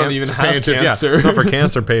not for I don't even have cancer. Yeah, not for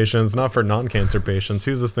cancer patients, not for non-cancer patients.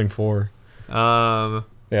 Who's this thing for?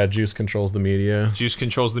 Yeah, juice controls the media. Juice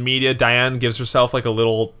controls the media. Diane gives herself like a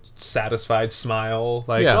little satisfied smile,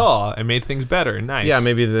 like, oh, I made things better. Nice. Yeah,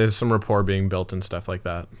 maybe there's some rapport being built and stuff like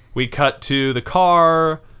that. We cut to the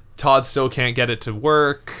car. Todd still can't get it to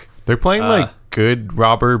work. They're playing like good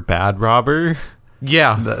robber, bad robber.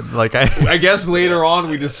 Yeah. Like I guess later on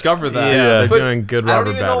we discover that. Yeah, they're But doing good I robber,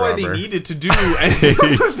 don't even bad know why robber. they needed to do any of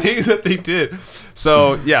the things that they did.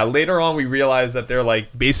 So yeah, later on we realize that they're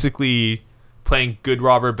like basically playing good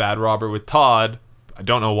robber, bad robber with Todd. I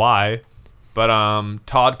don't know why, but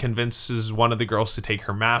Todd convinces one of the girls to take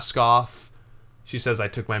her mask off. She says, "I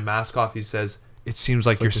took my mask off." He says, "It seems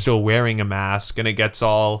like you're still wearing a mask," and it gets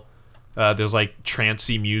all. There's like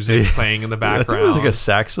trancey music playing in the I think background. it was like a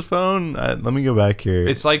saxophone. Let me go back here.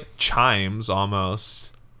 It's like chimes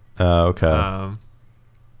almost. Okay. Um,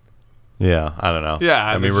 yeah, I don't know. yeah,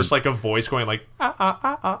 I and mean, it's we're just like a voice going like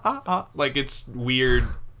like it's weird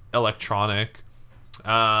electronic.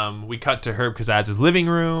 We cut to Herb Kazaz's living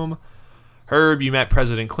room. Herb, you met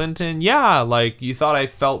President Clinton. Yeah, like you thought I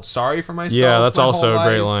felt sorry for myself. Yeah, that's my also whole a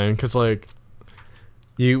great life? line because like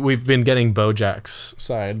we've been getting Bojack's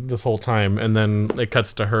side this whole time, and then it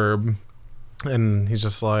cuts to Herb, and he's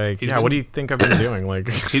just like, What do you think I've been doing? Like,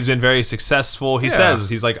 He's been very successful. He says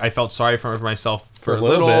he's like, I felt sorry for myself for a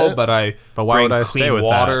little little, bit. but why bring would I clean stay with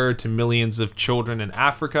water to millions of children in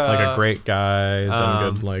Africa. like a great guy, he's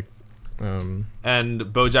done good. Like, And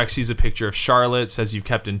Bojack sees a picture of Charlotte, says you've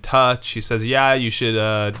kept in touch. She says, yeah, you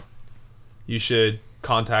should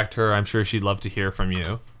contact her. I'm sure she'd love to hear from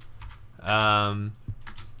you.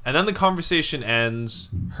 And then the conversation ends.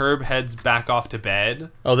 Herb heads back off to bed.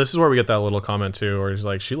 oh, this is where we get that little comment too, where he's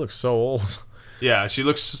like, she looks so old. Yeah, she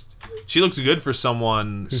looks good for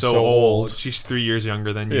someone Who's so so old. old. She's 3 years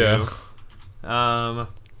younger than Yeah. you.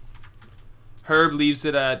 Herb leaves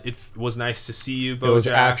it at, it was nice to see you, Bojack. It was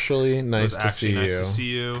actually It nice was to actually see nice you. to see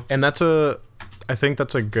you. And I think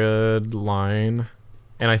that's a good line,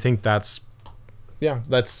 and I think that's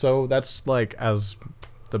like as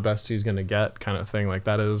the best he's gonna get kind of thing. Like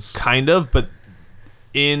that is Kind of, but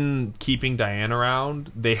in keeping Diane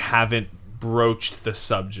around, they haven't broached the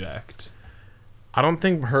subject. I don't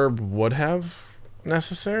think Herb would have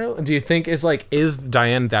necessarily. Do you think is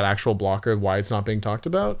Diane that actual blocker why it's not being talked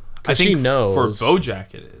about? I Because think she knows for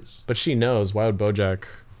Bojack it is. but she knows. Why would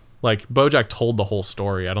Bojack told the whole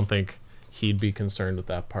story? I don't think he'd be concerned with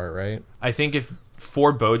that part, right? I think if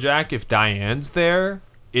Bojack, if Diane's there,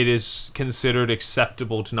 it is considered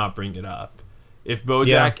acceptable to not bring it up. If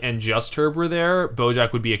Bojack and just Herb were there,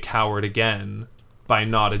 Bojack would be a coward again by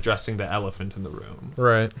not addressing the elephant in the room.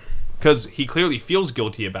 Right. Because he clearly feels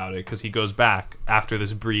guilty about it because he goes back after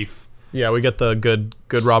this brief. Yeah, we get the good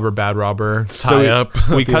robber, bad robber tie So up.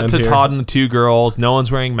 we at the cut end to here. Todd and the two girls. No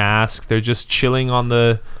one's wearing masks. They're just chilling on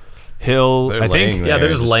the hill. They're I laying think. there, Yeah, they're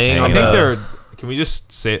just laying I on think the- they're. Can we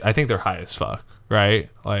just say? I think they're high as fuck. Right?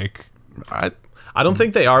 Like. I don't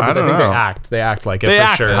think they are, but I don't think know. they act. They act like it They for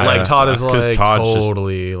act sure. high. Like Todd is 'Cause like Todd's just-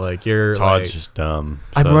 totally like you're Todd's like just dumb.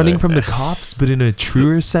 I'm so running they- from the cops, but in a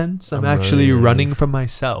truer sense, I'm actually running from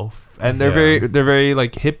myself. And they're Yeah. very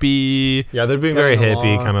like hippie. yeah, they're being very Getting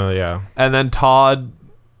hippie along. kind of yeah. And then Todd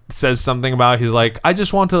says something about he's like, I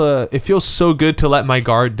just want to. It feels so good to let my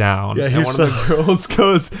guard down. Yeah, and he's one of the girls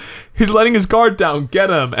goes, he's letting his guard down. Get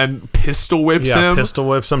him! And pistol whips Yeah, him. pistol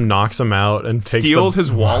whips him, knocks him out, and takes Steals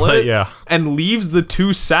his wallet. Yeah. And leaves the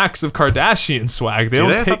 2 sacks of Kardashian swag. They Do don't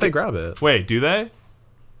they? I take thought they it. grab it. Wait, do they?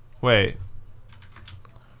 Wait.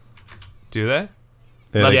 Do they?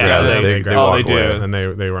 Yeah, Yeah, they they grab oh, walk they do. away. and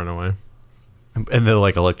they run away. And then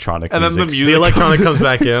like electronic And then the music. music- The electronic comes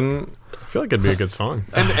back in. I feel like it'd be a good song.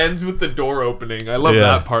 And ends with the door opening. I love Yeah.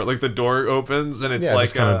 that part. Like the door opens and it's Yeah, it like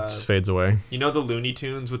just kind of just fades away. you know the Looney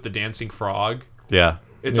Tunes with the dancing frog? Yeah.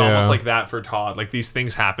 It's Yeah. almost like that for Todd. Like these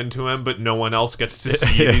things happen to him, but no one else gets to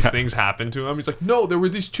see these things happen to him. He's like, no, there were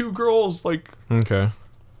these 2 girls. Like, Okay.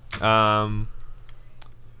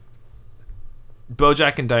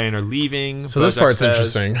 Bojack and Diane are leaving. So this Bojack part's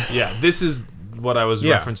says- interesting. Yeah, this is what I was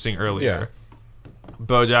Yeah. referencing earlier.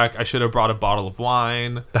 Bojack, I should have brought a bottle of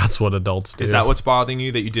wine. That's what adults do. Is that what's bothering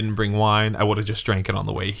you that you didn't bring wine? I would have just drank it on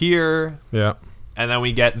the way here. Yeah. And then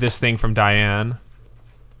we get this thing from Diane.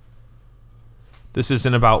 This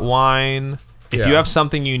isn't about wine. If Yeah. you have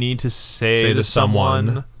something you need to say to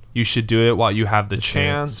someone, you should do it while you have the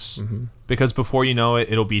chance. Mm-hmm. Because before you know it,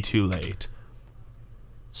 it'll be too late.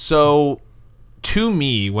 So, to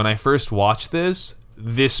me, when I first watched this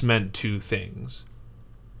meant 2 things.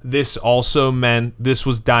 This also meant this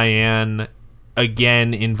was Diane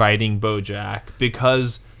again inviting Bojack,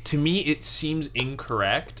 because to me it seems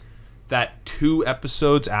incorrect that 2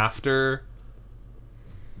 episodes after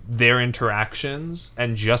their interactions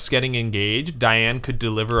and just getting engaged, Diane could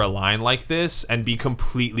deliver a line like this and be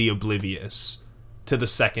completely oblivious to the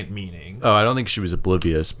second meaning. Oh, I don't think she was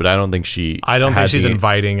oblivious, but I don't think she. I don't think had she's the-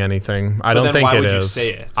 inviting anything. I But don't then think why it would you is.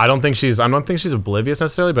 say it? I don't think she's oblivious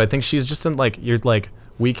necessarily, but I think she's just in like you're like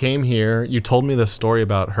we came here. You told me this story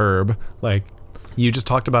about Herb. Like, you just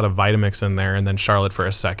talked about a Vitamix in there and then Charlotte for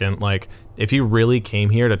a second. Like, if you really came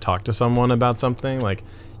here to talk to someone about something, like,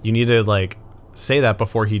 you need to, like, say that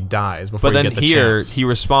before he dies, before But you then get the here chance. he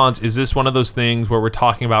responds, is this one of those things where we're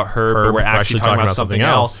talking about Herb but we're actually talking about something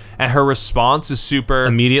else? And her response is super...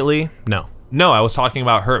 Immediately? No. No, I was talking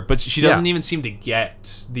about her, but she doesn't even seem to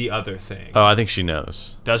get the other thing. Oh, I think she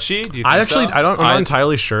knows. Does she? Do you think I'm so? not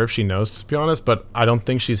entirely sure if she knows, to be honest, but I don't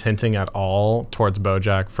think she's hinting at all towards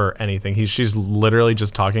Bojack for anything. She's literally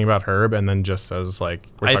just talking about Herb and then just says, like,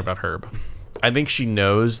 we're talking about Herb. I think she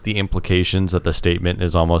knows the implications that the statement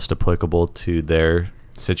is almost applicable to their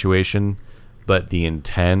situation, but the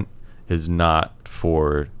intent is not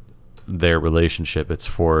for their relationship. It's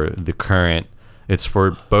for the current. It's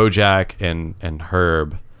for Bojack and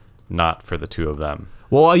Herb, not for the two of them.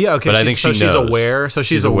 Well, yeah, okay. But I think she's knows. aware. So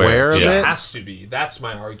she's aware of She it. has to be. That's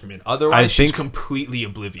my argument. Otherwise, she's think- completely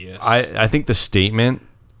oblivious. I think the statement,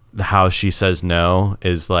 how she says no,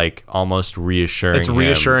 is like almost reassuring. It's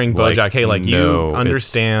reassuring Bojack. Like, hey, like, no, you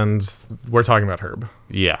understand. We're talking about Herb,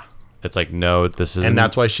 Yeah, it's like no, this is, and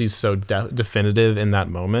that's why she's so definitive in that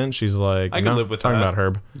moment. She's like, I can live with talking that. about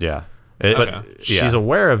Herb. yeah. But Okay. she's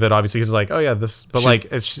aware of it, obviously. Because like, oh yeah, this. But like,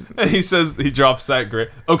 it's. he says, he drops that great.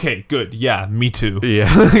 Okay, good. Yeah, me too.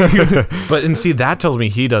 Yeah. But and see, that tells me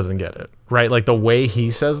he doesn't get it, right? Like the way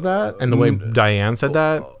he says that, and the way Diane said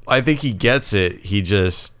that. I think he gets it. He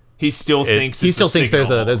just He still thinks He it's still a thinks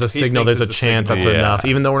signal. there's a He signal, thinks there's a it's chance signal. that's Yeah. enough,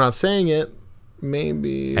 even though we're not saying it.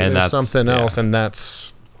 Maybe And there's that's- something yeah. else, and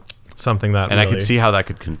that's something that. and I really, could see how that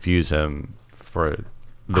could confuse him for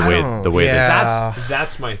I the don't- way yeah.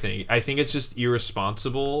 That's my thing. I think it's just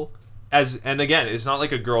irresponsible. And again, it's not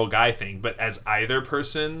like a girl guy thing, but as either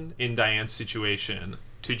person in Diane's situation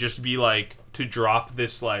to just be like to drop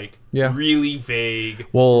this like Yeah. really vague,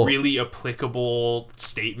 Well- really applicable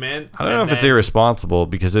statement. I don't know if it's irresponsible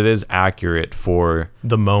because it is accurate for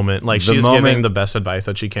the moment, like The she's giving moment- the best advice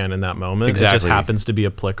that she can in that moment. It just Exactly. happens to be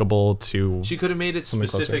applicable to. She could have made it Something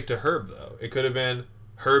specific to Herb though. It could have been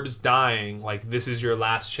Herb's dying. Like this is your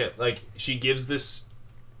last chip. Like she gives this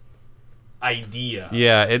idea.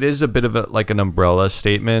 Yeah, it is a bit of like an umbrella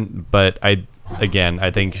statement, but I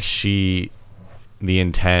think the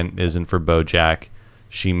intent isn't for Bojack.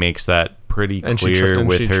 She makes that pretty and clear she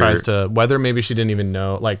with her. tries to, whether maybe she didn't even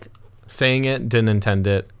know, like saying it, didn't intend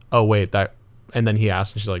it. Oh wait, that, and then he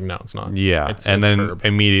asked, and she's like, no, it's not. Yeah, It's and then Herb.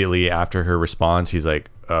 immediately after her response, he's like,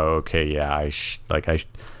 "Oh, okay, yeah,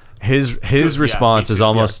 his response me is too.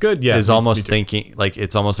 almost Yeah, good, yeah, is me almost too. thinking like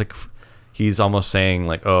it's almost like he's almost saying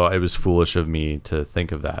like, oh, it was foolish of me to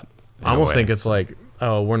think of that. in I a almost way. think it's like,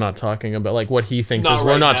 oh, we're not talking about, like what he thinks Not is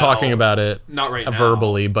we're right not now. talking about it Not right now.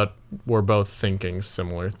 verbally, but we're both thinking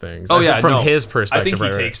similar things. Oh I think yeah, from no. his perspective, I think he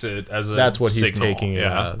right, right. takes it as a That's what he's signal. taking it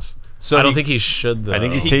Yeah. as. So I don't he- think he should though. I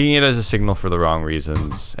think he's taking it as a signal for the wrong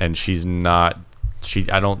reasons, and she's not.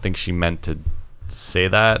 I don't think she meant to say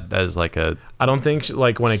that as like a. I don't think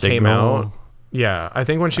like when it came signal. out. Yeah, I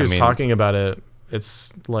think when she I was mean- talking about it,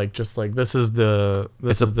 it's like just like this is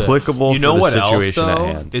It's is this. applicable You know for the what else situation though?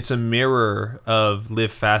 at hand. It's a mirror of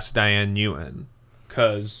Live Fast Diane Ewan,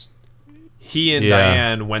 because he and Yeah.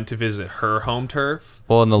 Diane went to visit her home turf.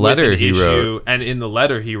 Well, in the with letter an he issue, wrote, and in the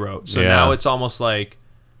letter he wrote. So Yeah. now it's almost like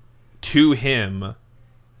to him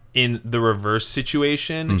in the reverse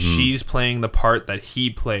situation, Mm-hmm. she's playing the part that he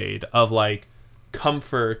played of like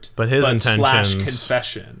comfort, But his slash intentions-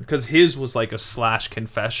 confession, because his was like a slash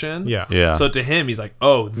confession. Yeah, yeah. So to him, he's like,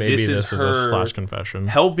 "Oh, maybe this is her a slash confession.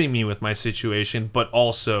 helping me with my situation, but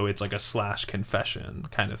also it's like a slash confession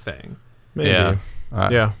kind of thing." Maybe. Yeah.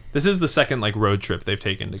 Yeah, This is the second like road trip they've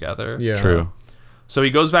taken together. yeah. True. So he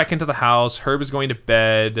goes back into the house. Herb is going to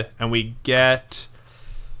bed, and we get.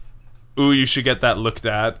 Ooh, you should get that looked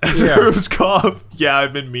at. Yeah. Herb's cough. Yeah,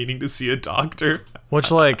 I've been meaning to see a doctor.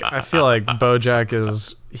 Which, like, I feel like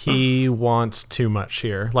Bojack he wants too much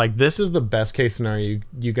here. Like, this is the best case scenario.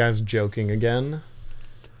 You guys joking again?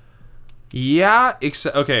 Yeah,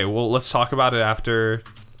 okay, well, let's talk about it after.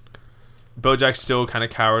 Bojack's still kind of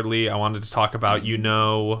cowardly. I wanted to talk about,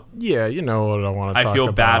 Yeah, you know what I want to talk about. I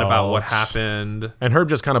feel bad about what happened. And Herb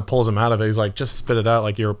just kind of pulls him out of it. He's like, just spit it out.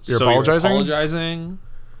 Like, you're So apologizing? apologizing?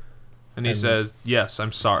 And he says, yes,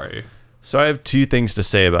 I'm sorry. So I have two things to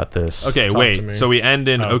say about this. Okay, Talk to wait. me. So we end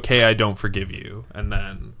in, Oh. okay, I don't forgive you. And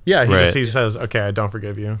then, Yeah, Right. he says, okay, I don't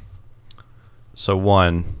forgive you. So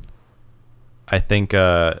one, I think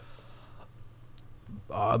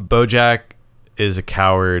Bojack is a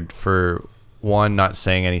coward for one, not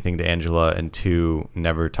saying anything to Angela, and two,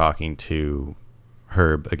 never talking to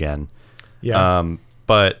Herb again. Yeah.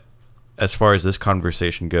 But as far as this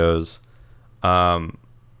conversation goes,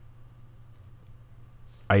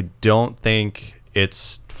 I don't think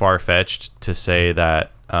it's far-fetched to say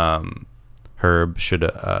that Herb should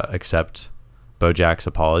accept Bojack's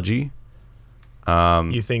apology.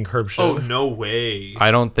 You think Herb should? Oh, no way.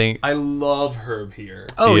 I don't think. I love Herb here.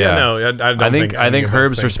 Oh Yeah. no, I don't I think any of us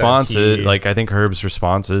Herb's think response that he- I think Herb's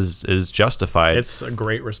response is justified. It's a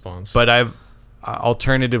great response. But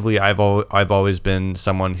alternatively, I've always been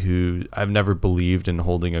someone who I've never believed in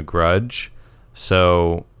holding a grudge.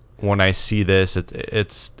 So when I see this,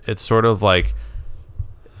 it's sort of like.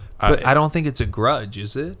 But I don't think it's a grudge,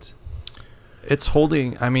 is it? It's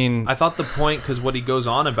holding. I mean, I thought the point, because what he goes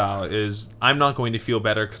on about is, I'm not going to feel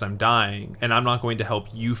better because I'm dying, and I'm not going to help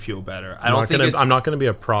you feel better. I'm not gonna be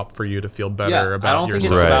a prop for you to feel better about I don't think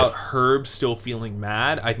yourself. it's Right. about Herb still feeling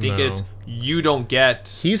mad. I think No. it's you don't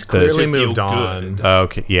get. He's clearly to feel moved on. good.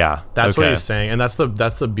 okay, yeah, That's okay. what he's saying, and that's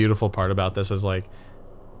the beautiful part about this is like,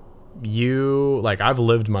 I've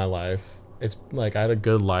lived my life. It's like I had a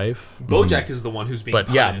good life. Bojack is the one who's being But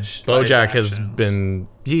yeah, punished. by his Bojack has actions.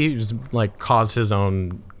 he's like caused his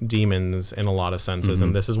own demons in a lot of senses,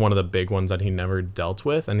 and this is one of the big ones that he never dealt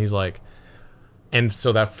with. And he's like, and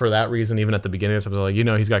so that for that reason, even at the beginning of this episode,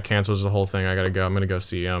 like, he's got cancer, the whole thing. I gotta go. I'm gonna go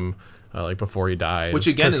see him, like before he dies. Which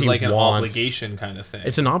again 'Cause is he like an wants- obligation kind of thing.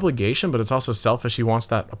 It's an obligation, but it's also selfish. He wants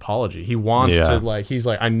that apology. He wants Yeah. to he's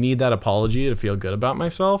like, I need that apology to feel good about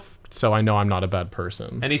myself, so I know I'm not a bad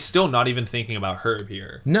person. And he's still not even thinking about Herb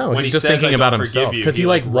here. No, when he's he just says, thinking "I about don't forgive himself," you," 'cause he,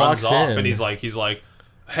 runs walks off in. and he's like,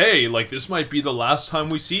 hey, like this might be the last time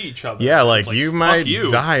we see each other. Yeah, It's like, you fuck might you.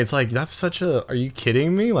 die. It's like, that's such a. Are you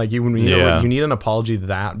kidding me? Like you Yeah. you need an apology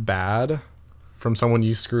that bad from someone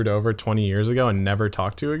you screwed over 20 years ago and never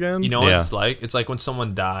talked to again. You know what Yeah. it's like? It's like when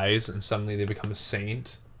someone dies and suddenly they become a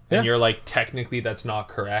saint. And Yeah. you're like, technically that's not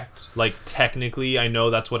correct. Like, technically I know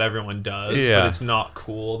that's what everyone does, Yeah. but it's not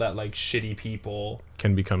cool that like shitty people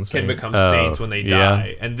can become can saint. become Oh, saints when they yeah.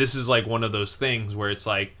 die. And this is like one of those things where it's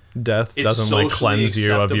like, Death it's doesn't socially cleanse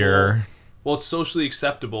you of your. acceptable. Well, it's socially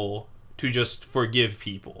acceptable to just forgive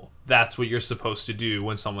people. That's what you're supposed to do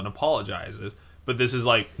when someone apologizes. But this is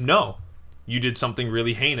like, no, you did something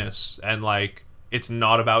really heinous, and like it's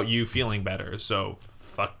not about you feeling better. So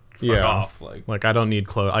fuck off. Like, I don't need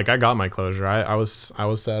closure. Like I got my closure. I was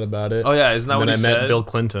sad about it. oh yeah, isn't that And what then he I met said? Bill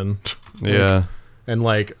Clinton. Yeah. And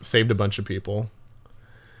saved a bunch of people.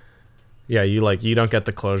 Yeah, you don't get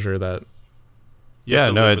the closure that. You have Yeah,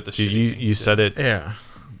 to no, live with the shitty thing you did. said it. Yeah.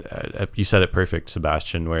 You said it perfect,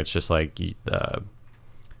 Sebastian. Where it's just like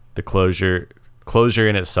the closure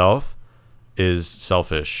in itself is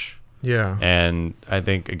selfish, Yeah. and I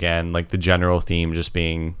think again, like the general theme just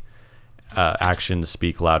being actions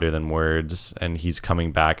speak louder than words, and he's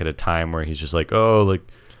coming back at a time where he's just like, oh, like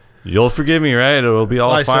you'll forgive me, right? It'll be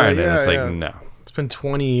all I say, fine, yeah, and it's like yeah. no. It's been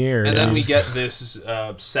 20 years. And then we Just- get this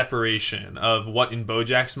separation of what in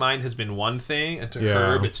Bojack's mind has been one thing, and to Yeah.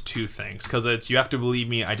 Herb it's two things. Because it's, you have to believe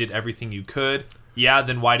me, I did everything you could. Yeah,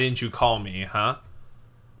 then why didn't you call me, huh?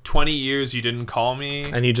 20 years you didn't call me.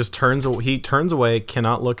 And he just turns away,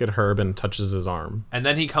 cannot look at Herb, and touches his arm. And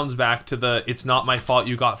then he comes back to the, it's not my fault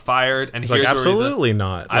you got fired. And He's here's like, where the- absolutely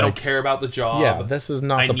not. I don't Like, care about the job. Yeah, this is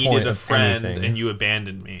not I the needed point a of friend, anything. and you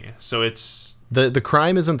abandoned me. So it's... The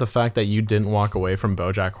crime isn't the fact that you didn't walk away from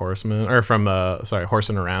Bojack Horseman, or from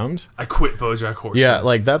Horsin Around. I quit Bojack Horseman. Yeah,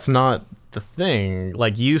 like that's not the thing.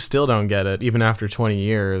 Like you still don't get it even after 20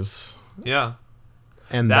 years. Yeah.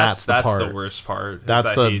 And that's the part. the worst part. is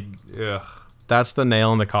That's that ugh. That's the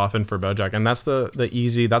nail in the coffin for Bojack, and that's the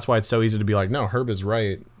easy. That's why it's so easy to be like, no, Herb is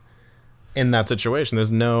right in that situation. There's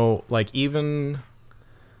no even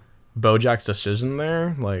Bojack's decision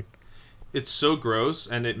there. Like, It's so gross,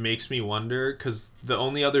 and it makes me wonder, because the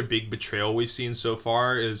only other big betrayal we've seen so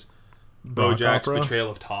far is Rock Bojack's opera? betrayal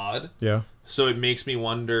of Todd. yeah, So it makes me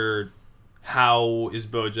wonder, how is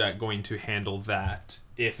Bojack going to handle that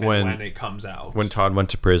if and When- when it comes out? When Todd went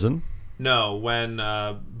to prison. No, when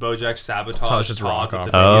Bojack sabotaged Sabotages Todd Rock with the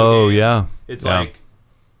opera. video Oh game. yeah. It's Yeah. like,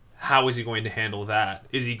 how is he going to handle that?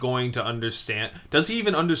 Is he going to understand? Does he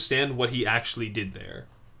even understand what he actually did there?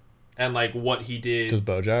 And like what he did? does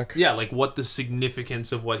Bojack? Yeah, like what the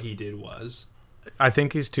significance of what he did was. I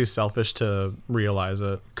think he's too selfish to realize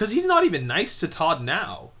it. Because he's not even nice to Todd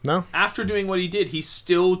now. No. After doing what he did, he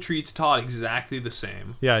still treats Todd exactly the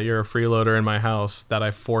same. Yeah, you're a freeloader in my house that I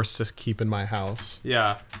forced to keep in my house.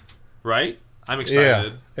 Yeah. Right? I'm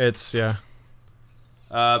excited. Yeah, it's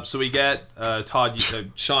So we get Todd.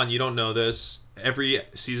 Sean, you don't know this. Every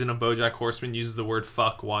season of BoJack Horseman uses the word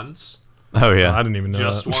 "fuck" once, Oh I yeah. didn't even know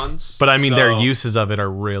just that. once. But I mean, their So uses of it are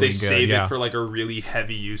really they good. save yeah. it for like a really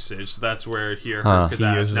heavy usage. So that's where here, Huh. because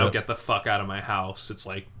He uses now it. get the fuck out of my house. It's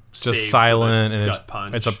like Just saved for the silent, and gut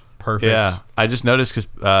punch. it's a perfect. Yeah, I just noticed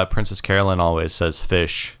because Princess Carolyn always says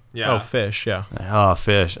fish. Yeah. Oh, fish. Yeah. Oh,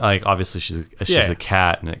 fish. Like obviously she's Yeah. a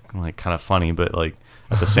cat, and it like kind of funny, but like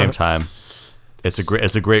at the same time, it's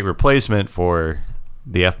a great replacement for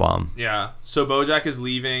the F-bomb. Yeah. So Bojack is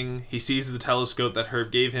leaving. He sees the telescope that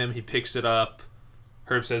Herb gave him. He picks it up.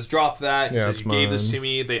 Herb says, "Drop that." He Yeah, says, it's "You gave this mine." to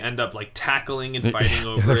me." They end up like tackling and fighting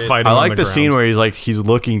over they're it. fighting. I on like the the scene ground. where he's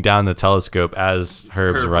looking down the telescope as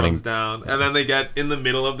Herb's Herb running. runs down, and then they get in the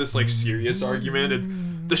middle of this like serious argument. It's,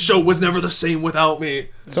 the show was never the same without me.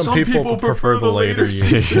 Some people prefer the later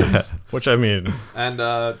seasons. Which I mean, And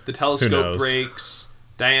the telescope knows? breaks.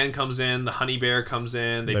 Diane comes in. The honey bear comes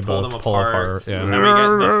in. They pull both them pull apart. apart. Yeah. And we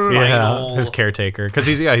get the final. his caretaker, because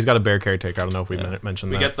he's got a bear caretaker. I don't know if we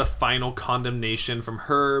mentioned We that. get the final condemnation from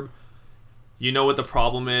Herb. You know what the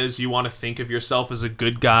problem is. You want to think of yourself as a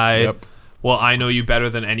good guy. Yep. Well, I know you better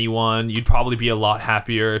than anyone. You'd probably be a lot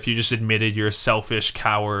happier if you just admitted you're a selfish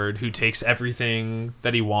coward who takes everything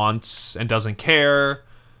that he wants and doesn't care.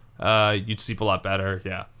 You'd sleep a lot better.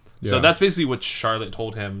 Yeah. So Yeah. that's basically what Charlotte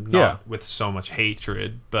told him, not Yeah. with so much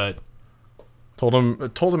hatred, but told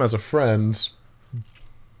him as a friend,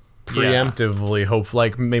 preemptively, hope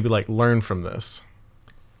maybe learn from this.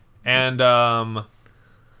 and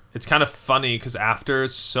it's kind of funny because after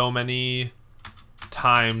so many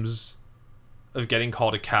times of getting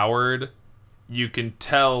called a coward, you can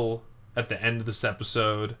tell at the end of this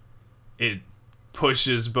episode it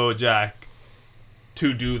pushes Bojack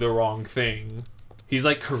to do the wrong thing. He's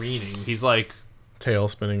like careening. He's like, Tail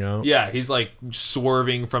spinning out. yeah, he's like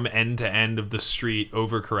swerving from end to end of the street,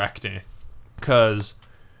 overcorrecting. Because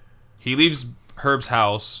he leaves Herb's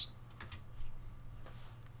house.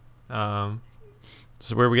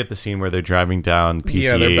 So where we get the scene where they're driving down PCH.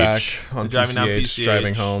 Yeah, they're back on They're driving down PCH, PCH.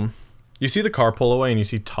 driving home. You see the car pull away, and you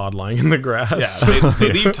see Todd lying in the grass. Yeah,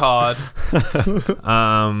 they leave Todd.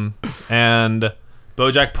 And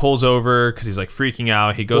Bojack pulls over because he's like freaking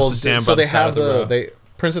out. He goes to stand by the side of the road.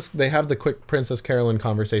 They have the quick Princess Carolyn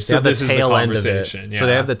conversation. So They have this the is the tail end of it. conversation, So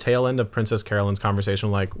they yeah. have the tail end of Princess Carolyn's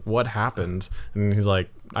conversation, like, what happened? And he's like,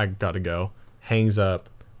 I gotta go. Hangs up.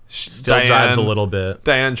 Still drives a little bit.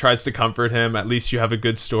 Diane tries to comfort him. At least you have a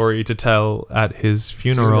good story to tell at his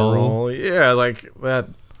funeral. Yeah, like, that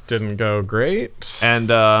didn't go great. And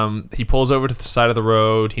he pulls over to the side of the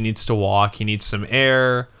road. He needs to walk. He needs some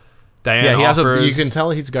air. Diane Yeah, he offers, you can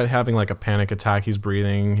tell he's having like a panic attack. He's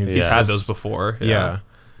breathing. He's had those before. Yeah.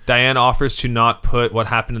 Diane offers to not put what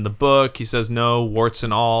happened in the book. He says no, warts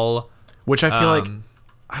and all. Which I feel like,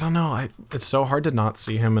 I don't know. It's so hard to not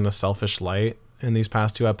see him in a selfish light in these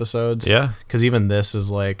past two episodes. Yeah. Because even this is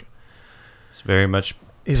like, It's very much.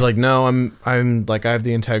 he's like, no, I'm like, I have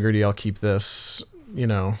the integrity. I'll keep this,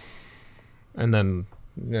 and then,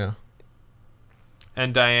 yeah.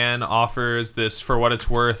 And Diane offers this for what it's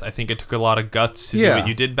worth. I think it took a lot of guts to do Yeah. what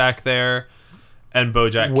you did back there. And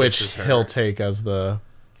Bojack Which kisses her. he'll take as the,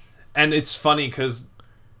 And it's funny because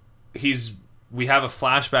we have a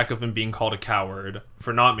flashback of him being called a coward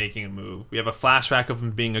for not making a move. We have a flashback of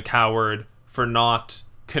him being a coward for not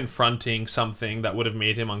confronting something that would have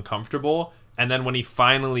made him uncomfortable. And then when he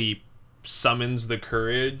finally summons the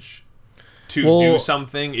courage to do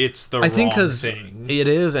something, it's the I think wrong because thing. it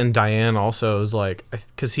is, and Diane also is like,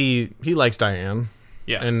 because he likes Diane.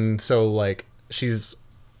 Yeah. And so, like, she's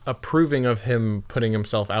approving of him putting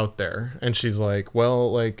himself out there, and she's like,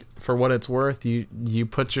 well, like, for what it's worth, you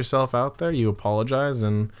put yourself out there, you apologize,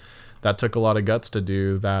 and that took a lot of guts to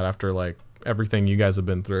do that after like everything you guys have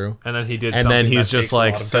been through. And then he did and something then he's that just takes a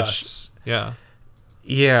like lot of such guts.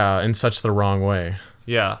 Yeah. in such the wrong way,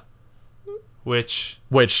 Which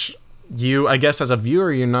I guess as a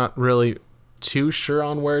viewer, you're not really too sure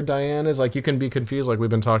on where Diane is. Like, you can be confused, like we've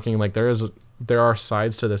been talking, like there are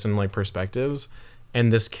sides to this and like perspectives,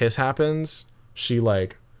 and this kiss happens, she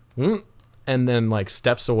like and then like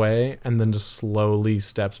steps away and then just slowly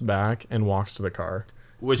steps back and walks to the car,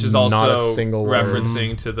 which is Not a also single word.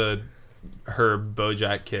 referencing to the Herb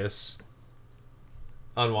Bojack kiss.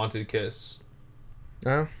 Unwanted kiss.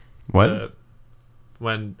 yeah. What?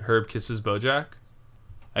 When Herb kisses Bojack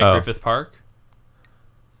at Oh. Griffith Park.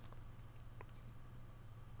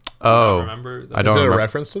 Oh, Remember? I Is don't it a remember.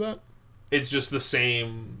 reference to that? It's just the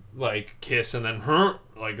same like kiss and then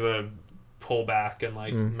like the pull back and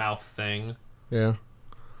like mouth thing. Yeah.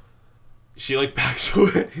 She like backs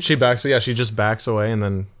away. She just backs away and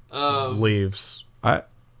then leaves. And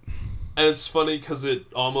it's funny because it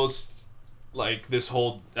almost like this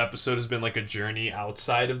whole episode has been like a journey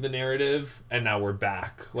outside of the narrative, and now we're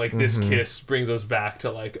back. Like this kiss brings us back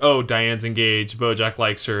to like, oh, Diane's engaged, Bojack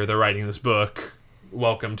likes her, they're writing this book.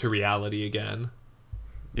 Welcome to reality again.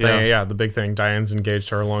 Yeah, the big thing. Diane's engaged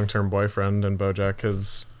to her long-term boyfriend, and Bojack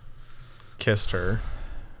has kissed her.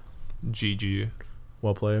 GG.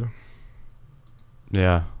 Well played.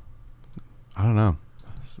 Yeah. I don't know.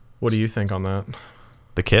 What do you think on that?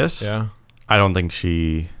 The kiss? Yeah. I don't think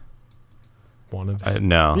she Wanted.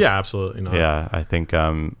 no. Yeah, absolutely not. Yeah, I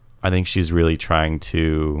think she's really trying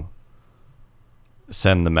to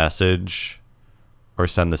send the message or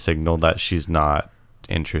send the signal that she's not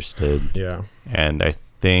interested. Yeah. And I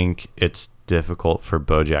think it's difficult for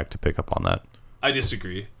Bojack to pick up on that. I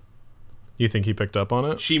disagree. You think he picked up on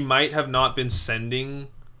it? She might have not been sending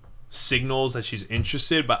signals that she's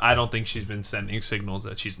interested, but I don't think she's been sending signals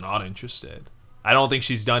that she's not interested. I don't think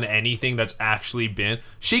she's done anything that's actually been...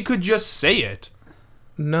 She could just say it.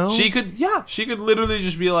 No. She could literally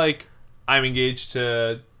just be like, I'm engaged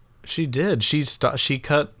to... She did. She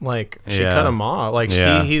cut Yeah. cut him off. Like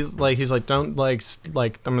Yeah. he's like don't like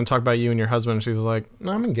I'm gonna talk about you and your husband. And she's like,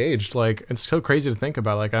 no, I'm engaged. Like it's so crazy to think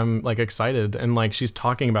about. Like I'm like excited, and like she's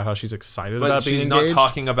talking about how she's excited But about being she's engaged. not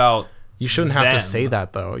talking about... You shouldn't have to them. say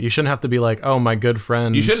that though. You shouldn't have to be like, oh, my good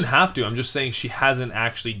friend. You shouldn't have to. I'm just saying she hasn't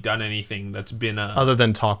actually done anything that's been a... Other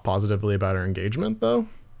than talk positively about her engagement though.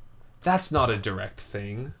 That's not a direct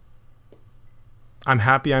thing. I'm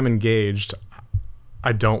happy I'm engaged.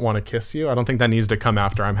 I don't want to kiss you. I don't think that needs to come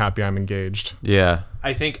after I'm happy I'm engaged. Yeah.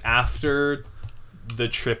 I think after the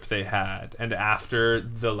trip they had, and after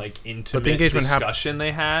the like intimate engagement discussion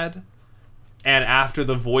they had, and after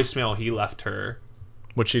the voicemail he left her,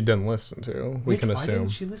 Which she didn't listen to. We can why assume.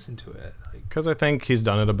 didn't she listen to it? Like, Because I think he's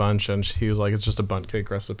done it a bunch, and he was like, it's just a bunt cake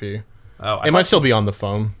recipe. oh, It might still be on the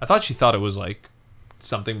phone. I thought she thought it was like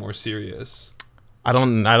something more serious. I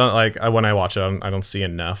don't like when I watch it. I don't see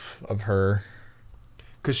enough of her.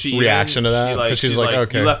 Because she Reaction to that? 'Cause she's like,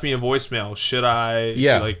 okay. You left me a voicemail. Should I?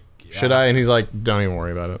 Yeah. She like, Should I? And he's like, don't even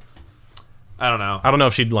worry about it. I don't know. I don't know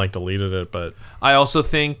if she'd like deleted it, but I also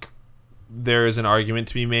think there is an argument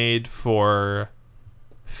to be made for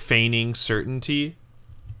feigning certainty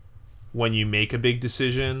when you make a big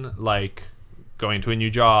decision, like going to a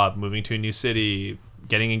new job, moving to a new city,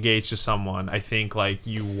 getting engaged to someone. I think like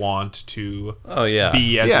you want to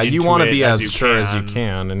be as yeah, you into want to it be as you sure as you can.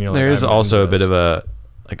 can. And you're like, There's I'm also a into bit this. of a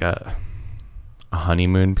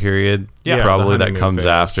honeymoon period. Yeah, the probably that honeymoon comes phase.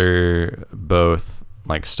 after both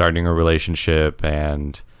like starting a relationship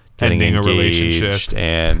and getting Ending a engaged relationship.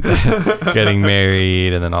 and getting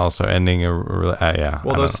married, and then also ending yeah. Well, I those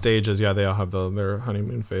don't know. stages, yeah, they all have their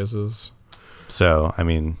honeymoon phases. So I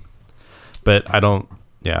mean, but I don't.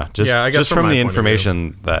 Yeah, just Yeah, I guess just from from my the point of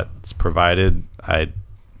information that's provided, I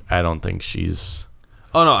don't think she's.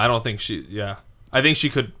 Oh no, I don't think she. Yeah, I think she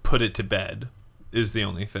could put it to bed. Is the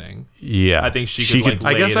only thing. Yeah, I think she could, like,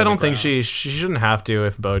 I lay guess it I on don't the think ground. she shouldn't have to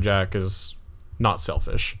if Bojack is not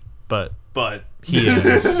selfish, but But he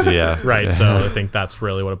is. yeah, Right, so I think that's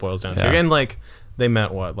really what it boils down to. Yeah. And like they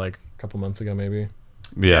met like a couple months ago maybe.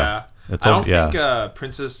 yeah. It's I don't yeah. think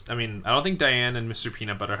I don't think Diane and Mr.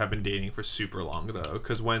 Peanut Butter have been dating for super long though,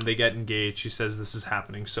 because when they get engaged, she says this is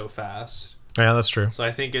happening so fast. Yeah, that's true. So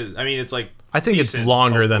I think it's like I think it's decent,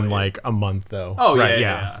 longer than hopefully. like a month though. Oh right,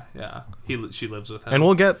 yeah. She lives with him. And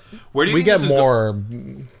we'll get Where do you we think get this is more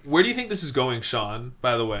Where do you think this is going, Sean?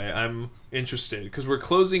 By the way, I'm interested because we're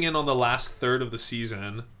closing in on the last third of the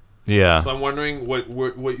season. Yeah. So I'm wondering what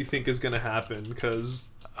you think is going to happen, because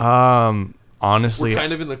Honestly, we're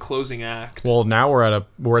kind of in the closing act. well, now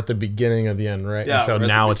we're at the beginning of the end, right? Yeah, And so we're at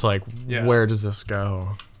now the it's like yeah. where does this go?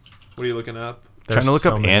 What are you looking up? trying to look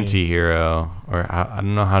so up many anti-hero, or I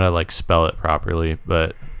don't know how to like spell it properly,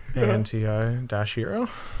 but anti-hero.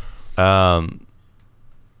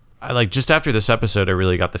 I like just after this episode, I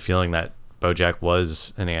really got the feeling that Bojack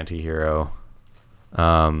was an anti-hero.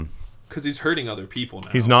 Because he's hurting other people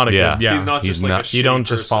now. He's not a Yeah. good. Yeah, He's not just He's like not- a shitty You don't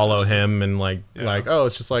just person. follow him and like Yeah. oh,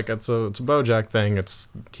 it's just like it's a Bojack thing.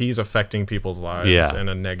 He's affecting people's lives Yeah. in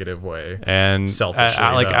a negative way. And Selfishly,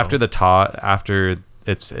 like though. after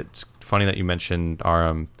it's funny that you mentioned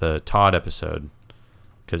the Todd episode,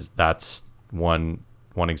 because that's one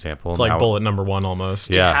example. It's like Now- bullet number one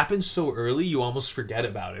almost. It Yeah. happens so early, you almost forget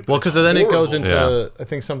about it. Well, because then it goes into Yeah. I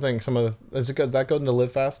think does that go into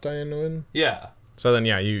Live Fast, Diane Nguyen? Yeah. So then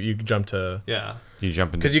you jump to Yeah. You jump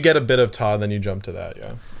into because you get a bit of Todd, then you jump to that.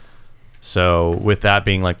 Yeah. So with that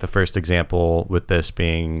being like the first example, with this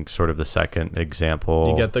being sort of the second example,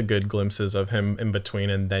 You get the good glimpses of him in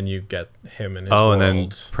between, and then you get him in his oh, world. and then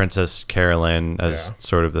Princess Carolyn as Yeah.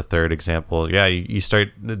 sort of the third example. Yeah, you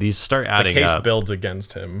start the adding case up. builds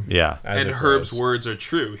against him. Yeah, as And it Herb's grows. words are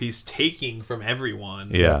true. He's taking from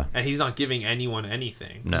everyone. Yeah. And he's not giving anyone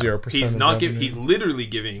anything. No. 0%. He's of not revenue. giving. He's literally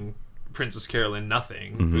giving Princess Carolyn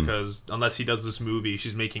nothing because unless he does this movie,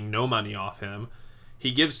 she's making no money off him.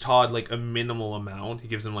 He gives Todd like a minimal amount. He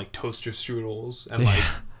gives him like toaster strudels and like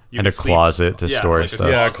and a closet to store stuff.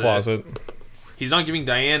 Yeah, a closet. He's not giving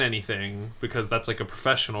Diane anything because that's like a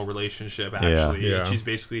professional relationship actually. Yeah. And she's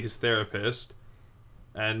basically his therapist.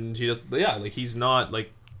 And he's not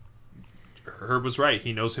like Herb was right.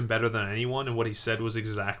 He knows him better than anyone, and what he said was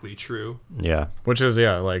exactly true. Yeah. Which is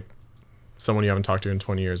like someone you haven't talked to in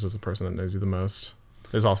 20 years is the person that knows you the most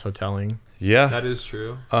is also telling. Yeah. That is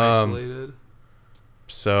true. Isolated.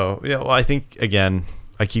 So, yeah, well, I think, again,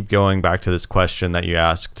 I keep going back to this question that you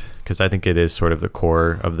asked because I think it is sort of the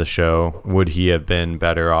core of the show. Would he have been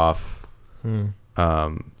better off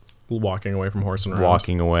walking away from Horsin Around?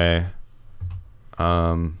 Walking away.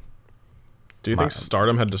 Do you think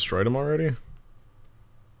Stardom had destroyed him already?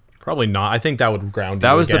 Probably not. I think that would ground you.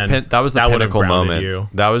 That was again. that was the pinnacle moment. You.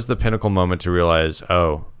 That was the pinnacle moment to realize,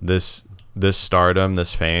 oh, this stardom,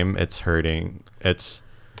 this fame, it's hurting. It's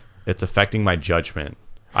affecting my judgment.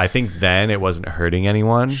 I think then it wasn't hurting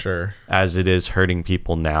anyone, sure, as it is hurting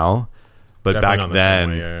people now. But back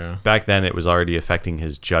then it was already affecting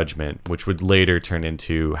his judgment, which would later turn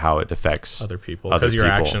into how it affects other people. Because your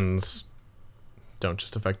actions don't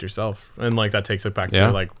just affect yourself, and like that takes it back to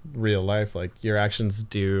like real life. Like your actions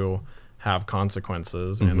do have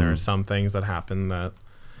consequences, and there are some things that happen that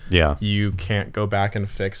you can't go back and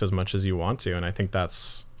fix as much as you want to. And I think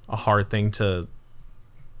that's a hard thing to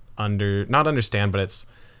not understand, but it's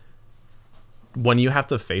when you have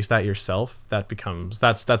to face that yourself, that becomes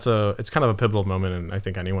it's kind of a pivotal moment in I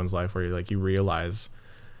think anyone's life where you realize,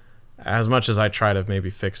 as much as I try to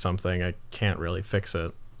maybe fix something, I can't really fix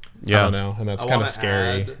it. I don't know, and that's kind of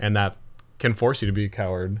scary, and that can force you to be a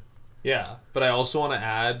coward. Yeah, but I also want to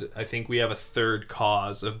add, I think we have a third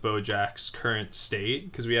cause of Bojack's current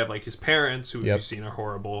state, because we have like his parents, who we've seen are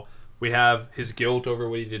horrible. We have his guilt over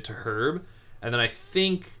what he did to Herb, and then I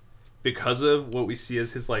think because of what we see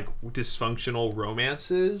as his like dysfunctional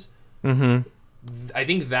romances, I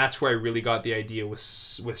think that's where I really got the idea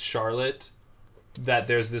with Charlotte, that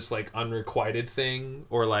there's this like unrequited thing,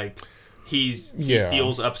 or like he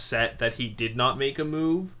feels upset that he did not make a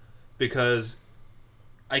move, because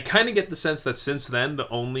I kind of get the sense that since then the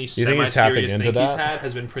only semi-serious thing he's had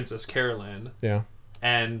has been Princess Carolyn. Yeah.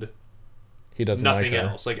 And he doesn't nothing like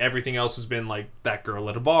else. Like everything else has been like that girl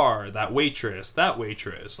at a bar, that waitress,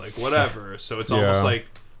 like whatever. So it's almost like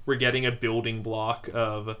we're getting a building block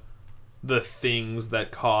of the things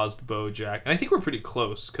that caused Bojack. And I think we're pretty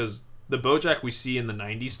close, because the Bojack we see in the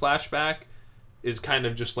 90s flashback is kind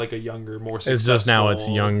of just like a younger, more successful. It's just now it's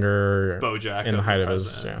younger Bojack in the height of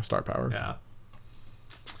his star power. Yeah.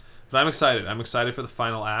 But I'm excited. I'm excited for the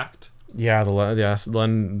final act. Yeah,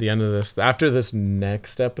 the end of this. After this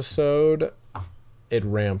next episode, it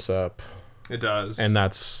ramps up. It does. And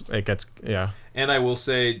it gets. And I will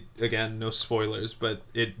say, again, no spoilers, but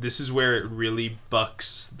this is where it really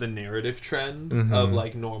bucks the narrative trend of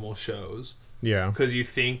like normal shows. Yeah. Because you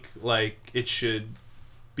think like it should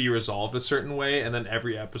be resolved a certain way, and then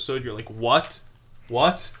every episode you're like, what?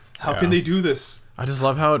 How can they do this? I just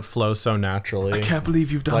love how it flows so naturally. I can't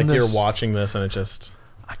believe you've done this. Like you're watching this and it just...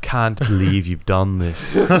 I can't believe you've done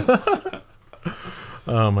this.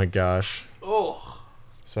 Oh my gosh. Oh.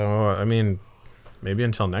 So, I mean, maybe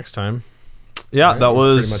until next time. Yeah, right? That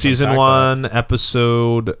was season 1,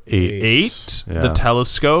 episode 8, The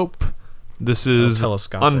Telescope. This is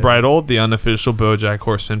Unbridled, the unofficial Bojack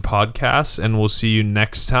Horseman podcast, and we'll see you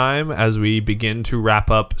next time as we begin to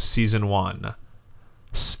wrap up season 1.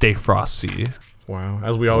 Stay frosty. Wow,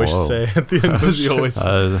 as we always say at the end of the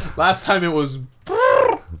show. Last time it was...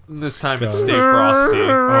 This time it's Stay Frosty.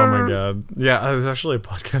 Oh my god. Yeah, there's actually a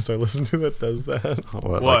podcast I listen to that does that.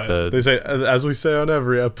 What? Like they say, as we say on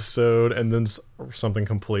every episode, and then something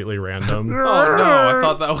completely random. Oh no, I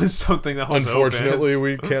thought that was something that was Unfortunately,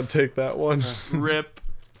 we can't take that one. Rip.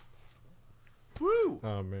 Woo!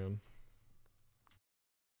 Oh man.